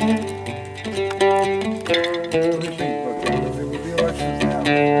 What do you think? Look, there will be elections now.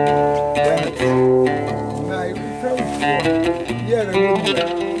 Bennett. No, yeah, they wouldn't win.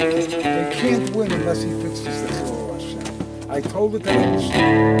 They can't win unless he fixes the Chilul Hashem. I told it to him.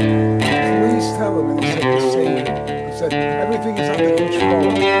 Please tell him, and he said the same. He said everything is under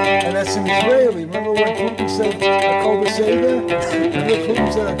control, and that's an Israeli. Remember when Putin said YaKaL Beseder? Remember Putin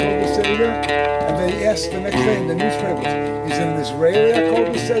said YaKaL Beseder? And they asked the next day in the newspapers, is it an Israeli YaKaL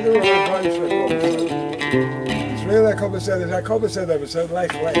Beseder or a British YaKaL Beseder? Israeli YaKaL Beseder, YaKaL Beseder,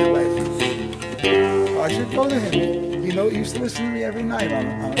 life. I should go to him. He used to listen to me every night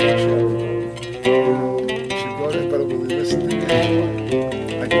on the show. You should go there, but will he listen to me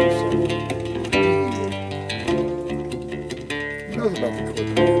anymore? I think so. He knows about the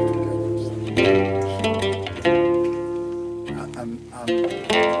Clippers.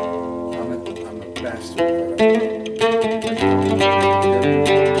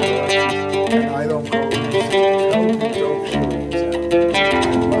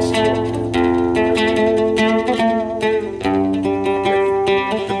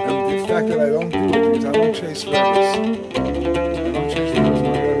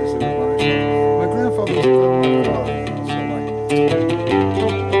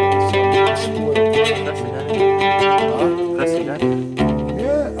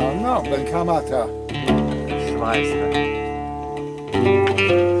 מה?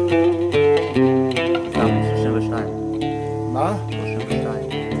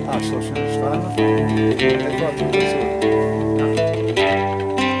 32? איפה אתה נשוי?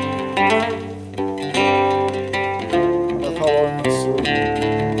 אתה לא נשוי.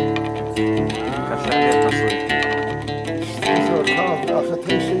 קשה להיות נשוי. אחרי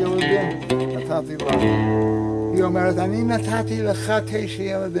 9 ילדים נתתי לה. היא אומרת, אני נתתי לך 9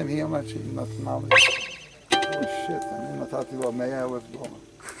 ילדים. היא אומרת שהיא נתנה לי. שיט, אני נתתי לו $100,000.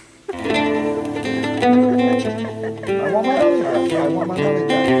 I want my money back. I want my money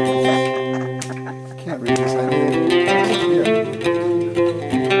back. Can't read this. I need it.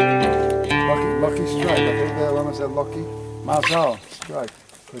 Lucky strike. I think that one said lucky. Mazal strike.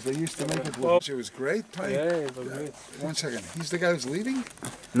 Because they used to make it. It was great. Yeah, 1 second. He's the guy who's leaving?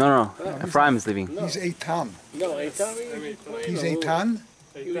 No, Ephraim is leaving. He's Eitam. No, Eitam. He's Eitan?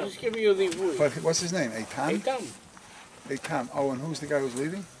 He was just giving you the voice. But what's his name? Eitam? Eitam. Eitam. Oh, and who's the guy who's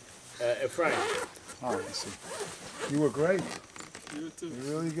leaving? Ephraim. Oh, I see. You were great. You were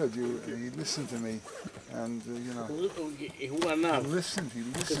really good. You listened to me, and you know. He listened.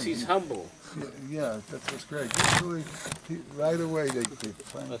 Because he's humble. Yeah, that was great. Really, right away they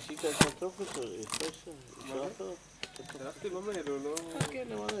finally.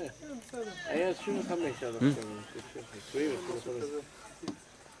 היה 25 עד עכשיו.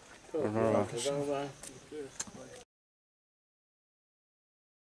 תודה רבה.